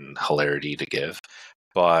and hilarity to give.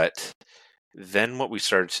 But then what we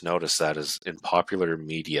started to notice that is in popular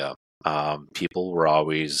media, people were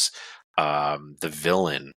always the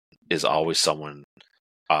villain is always someone,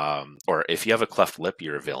 or if you have a cleft lip,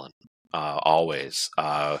 you're a villain. Always.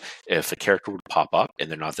 If a character would pop up and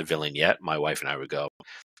they're not the villain yet, my wife and I would go,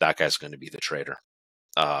 that guy's going to be the traitor.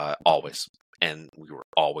 Always. And we were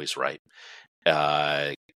always right.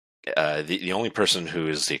 The only person who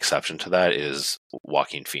is the exception to that is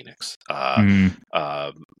Joaquin Phoenix.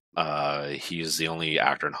 He's the only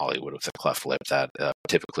actor in Hollywood with a cleft lip that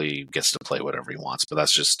typically gets to play whatever he wants, but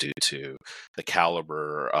that's just due to the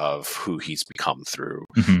caliber of who he's become through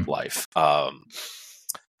life.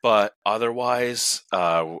 But otherwise,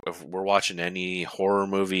 if we're watching any horror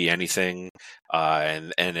movie, anything,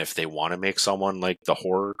 and if they want to make someone like the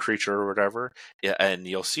horror creature or whatever, yeah, and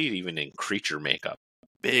you'll see it even in creature makeup,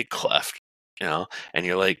 big cleft, and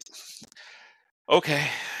you're like, okay,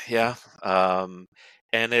 yeah,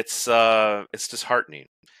 and it's disheartening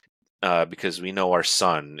because we know our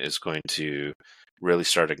son is going to really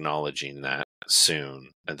start acknowledging that soon,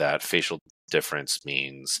 that facial difference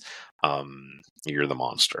means you're the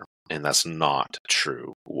monster, and that's not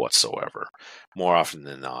true whatsoever. More often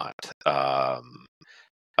than not,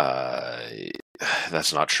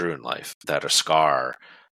 that's not true in life. That a scar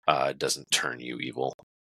doesn't turn you evil.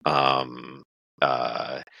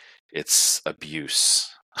 It's abuse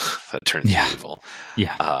that turns you evil.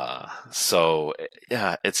 So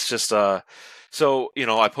yeah, it's just so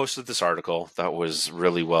I posted this article that was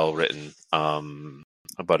really well written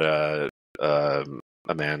about a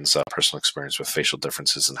man's personal experience with facial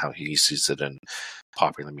differences and how he sees it in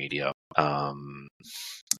popular media.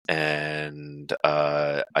 And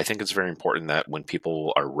I think it's very important that when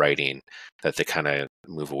people are writing, that they kind of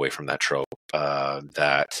move away from that trope,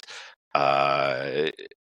 that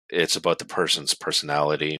it's about the person's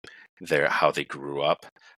personality, how they grew up.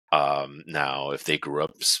 Now, if they grew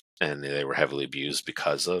up and they were heavily abused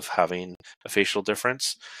because of having a facial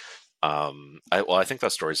difference, I think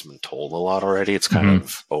that story's been told a lot already. It's kind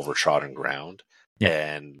of overtrodden ground.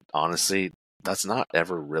 Yeah. And honestly, that's not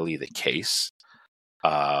ever really the case.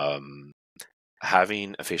 Having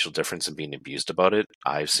a facial difference and being abused about it,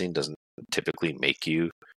 I've seen, doesn't typically make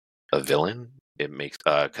you a villain. It makes,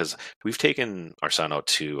 because we've taken our son out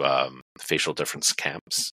to facial difference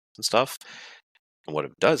camps and stuff. And what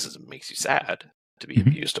it does is it makes you sad to be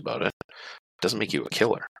abused about it. It doesn't make you a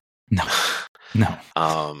killer. No.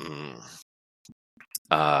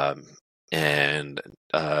 And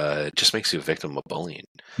it just makes you a victim of bullying.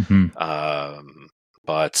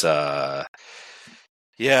 But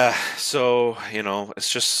yeah, so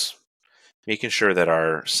it's just making sure that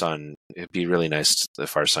our son, it'd be really nice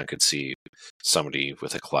if our son could see somebody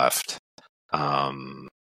with a cleft,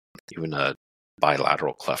 even a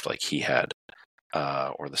bilateral cleft like he had,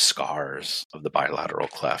 or the scars of the bilateral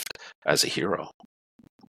cleft, as a hero.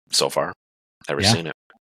 So far, never seen it.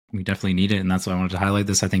 We definitely need it, and that's why I wanted to highlight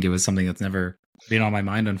this. I think it was something that's never been on my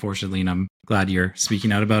mind, unfortunately, and I'm glad you're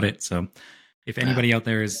speaking out about it. So if anybody out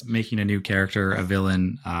there is making a new character, a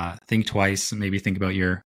villain, think twice. Maybe think about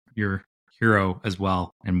your hero as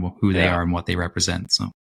well, and who they are and what they represent.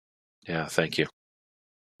 So yeah, thank you.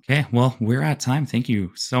 Okay, well, we're at time. Thank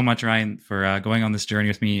you so much, Ryan, for going on this journey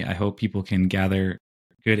with me. I hope people can gather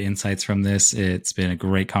good insights from this. It's been a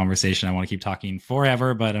great conversation. I want to keep talking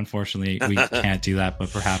forever, but unfortunately we can't do that.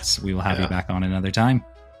 But perhaps we will have you back on another time.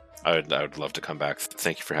 I would love to come back.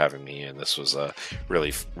 Thank you for having me, and this was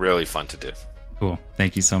really, really fun to do. Cool.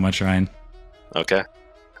 Thank you so much, Ryan. Okay.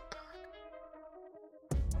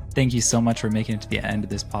 Thank you so much for making it to the end of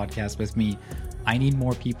this podcast with me. I need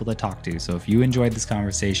more people to talk to. So if you enjoyed this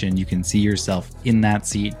conversation, you can see yourself in that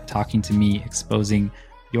seat, talking to me, exposing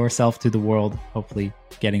yourself to the world, hopefully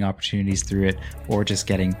getting opportunities through it, or just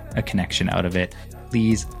getting a connection out of it.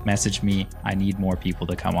 Please message me. I need more people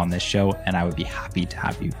to come on this show, and I would be happy to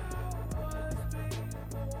have you.